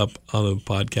 That one's up on the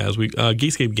podcast.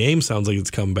 Geekscape Games sounds like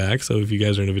it's come back. So if you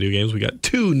guys are into video games, we got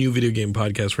 2 new video game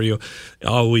podcasts for you.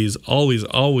 Always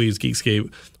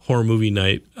Geekscape Horror Movie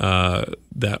Night.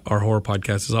 That our horror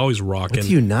podcast is always rocking. What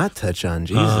do you not touch on?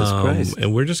 Jesus Christ!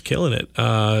 And we're just killing it.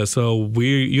 So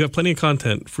you have plenty of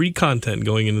content, free content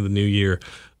going into the new year,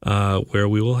 where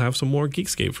we will have some more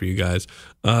Geekscape for you guys.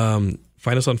 Find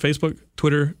us on Facebook,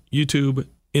 Twitter, YouTube,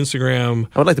 Instagram.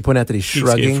 I would like to point out that he's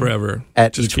shrugging forever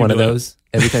at each one of those.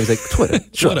 Every time he's like, Twitter,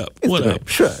 shrug, what up? Instagram, what up?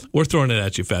 Shrug. We're throwing it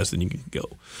at you faster than you can go.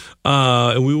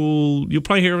 And you'll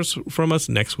probably hear from us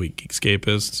next week,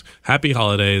 Geekscapists. Happy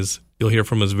holidays. You'll hear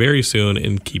from us very soon,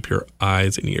 and keep your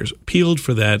eyes and ears peeled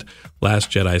for that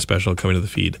Last Jedi special coming to the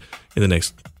feed in the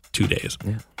next 2 days.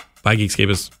 Yeah. Bye,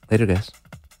 Geekscapists. Later, guys.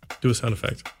 Do a sound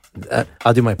effect.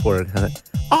 I'll do my porg.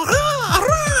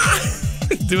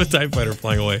 Do a TIE fighter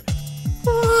flying away.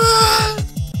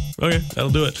 Okay,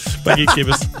 that'll do it. Bye,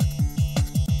 Geekscapists.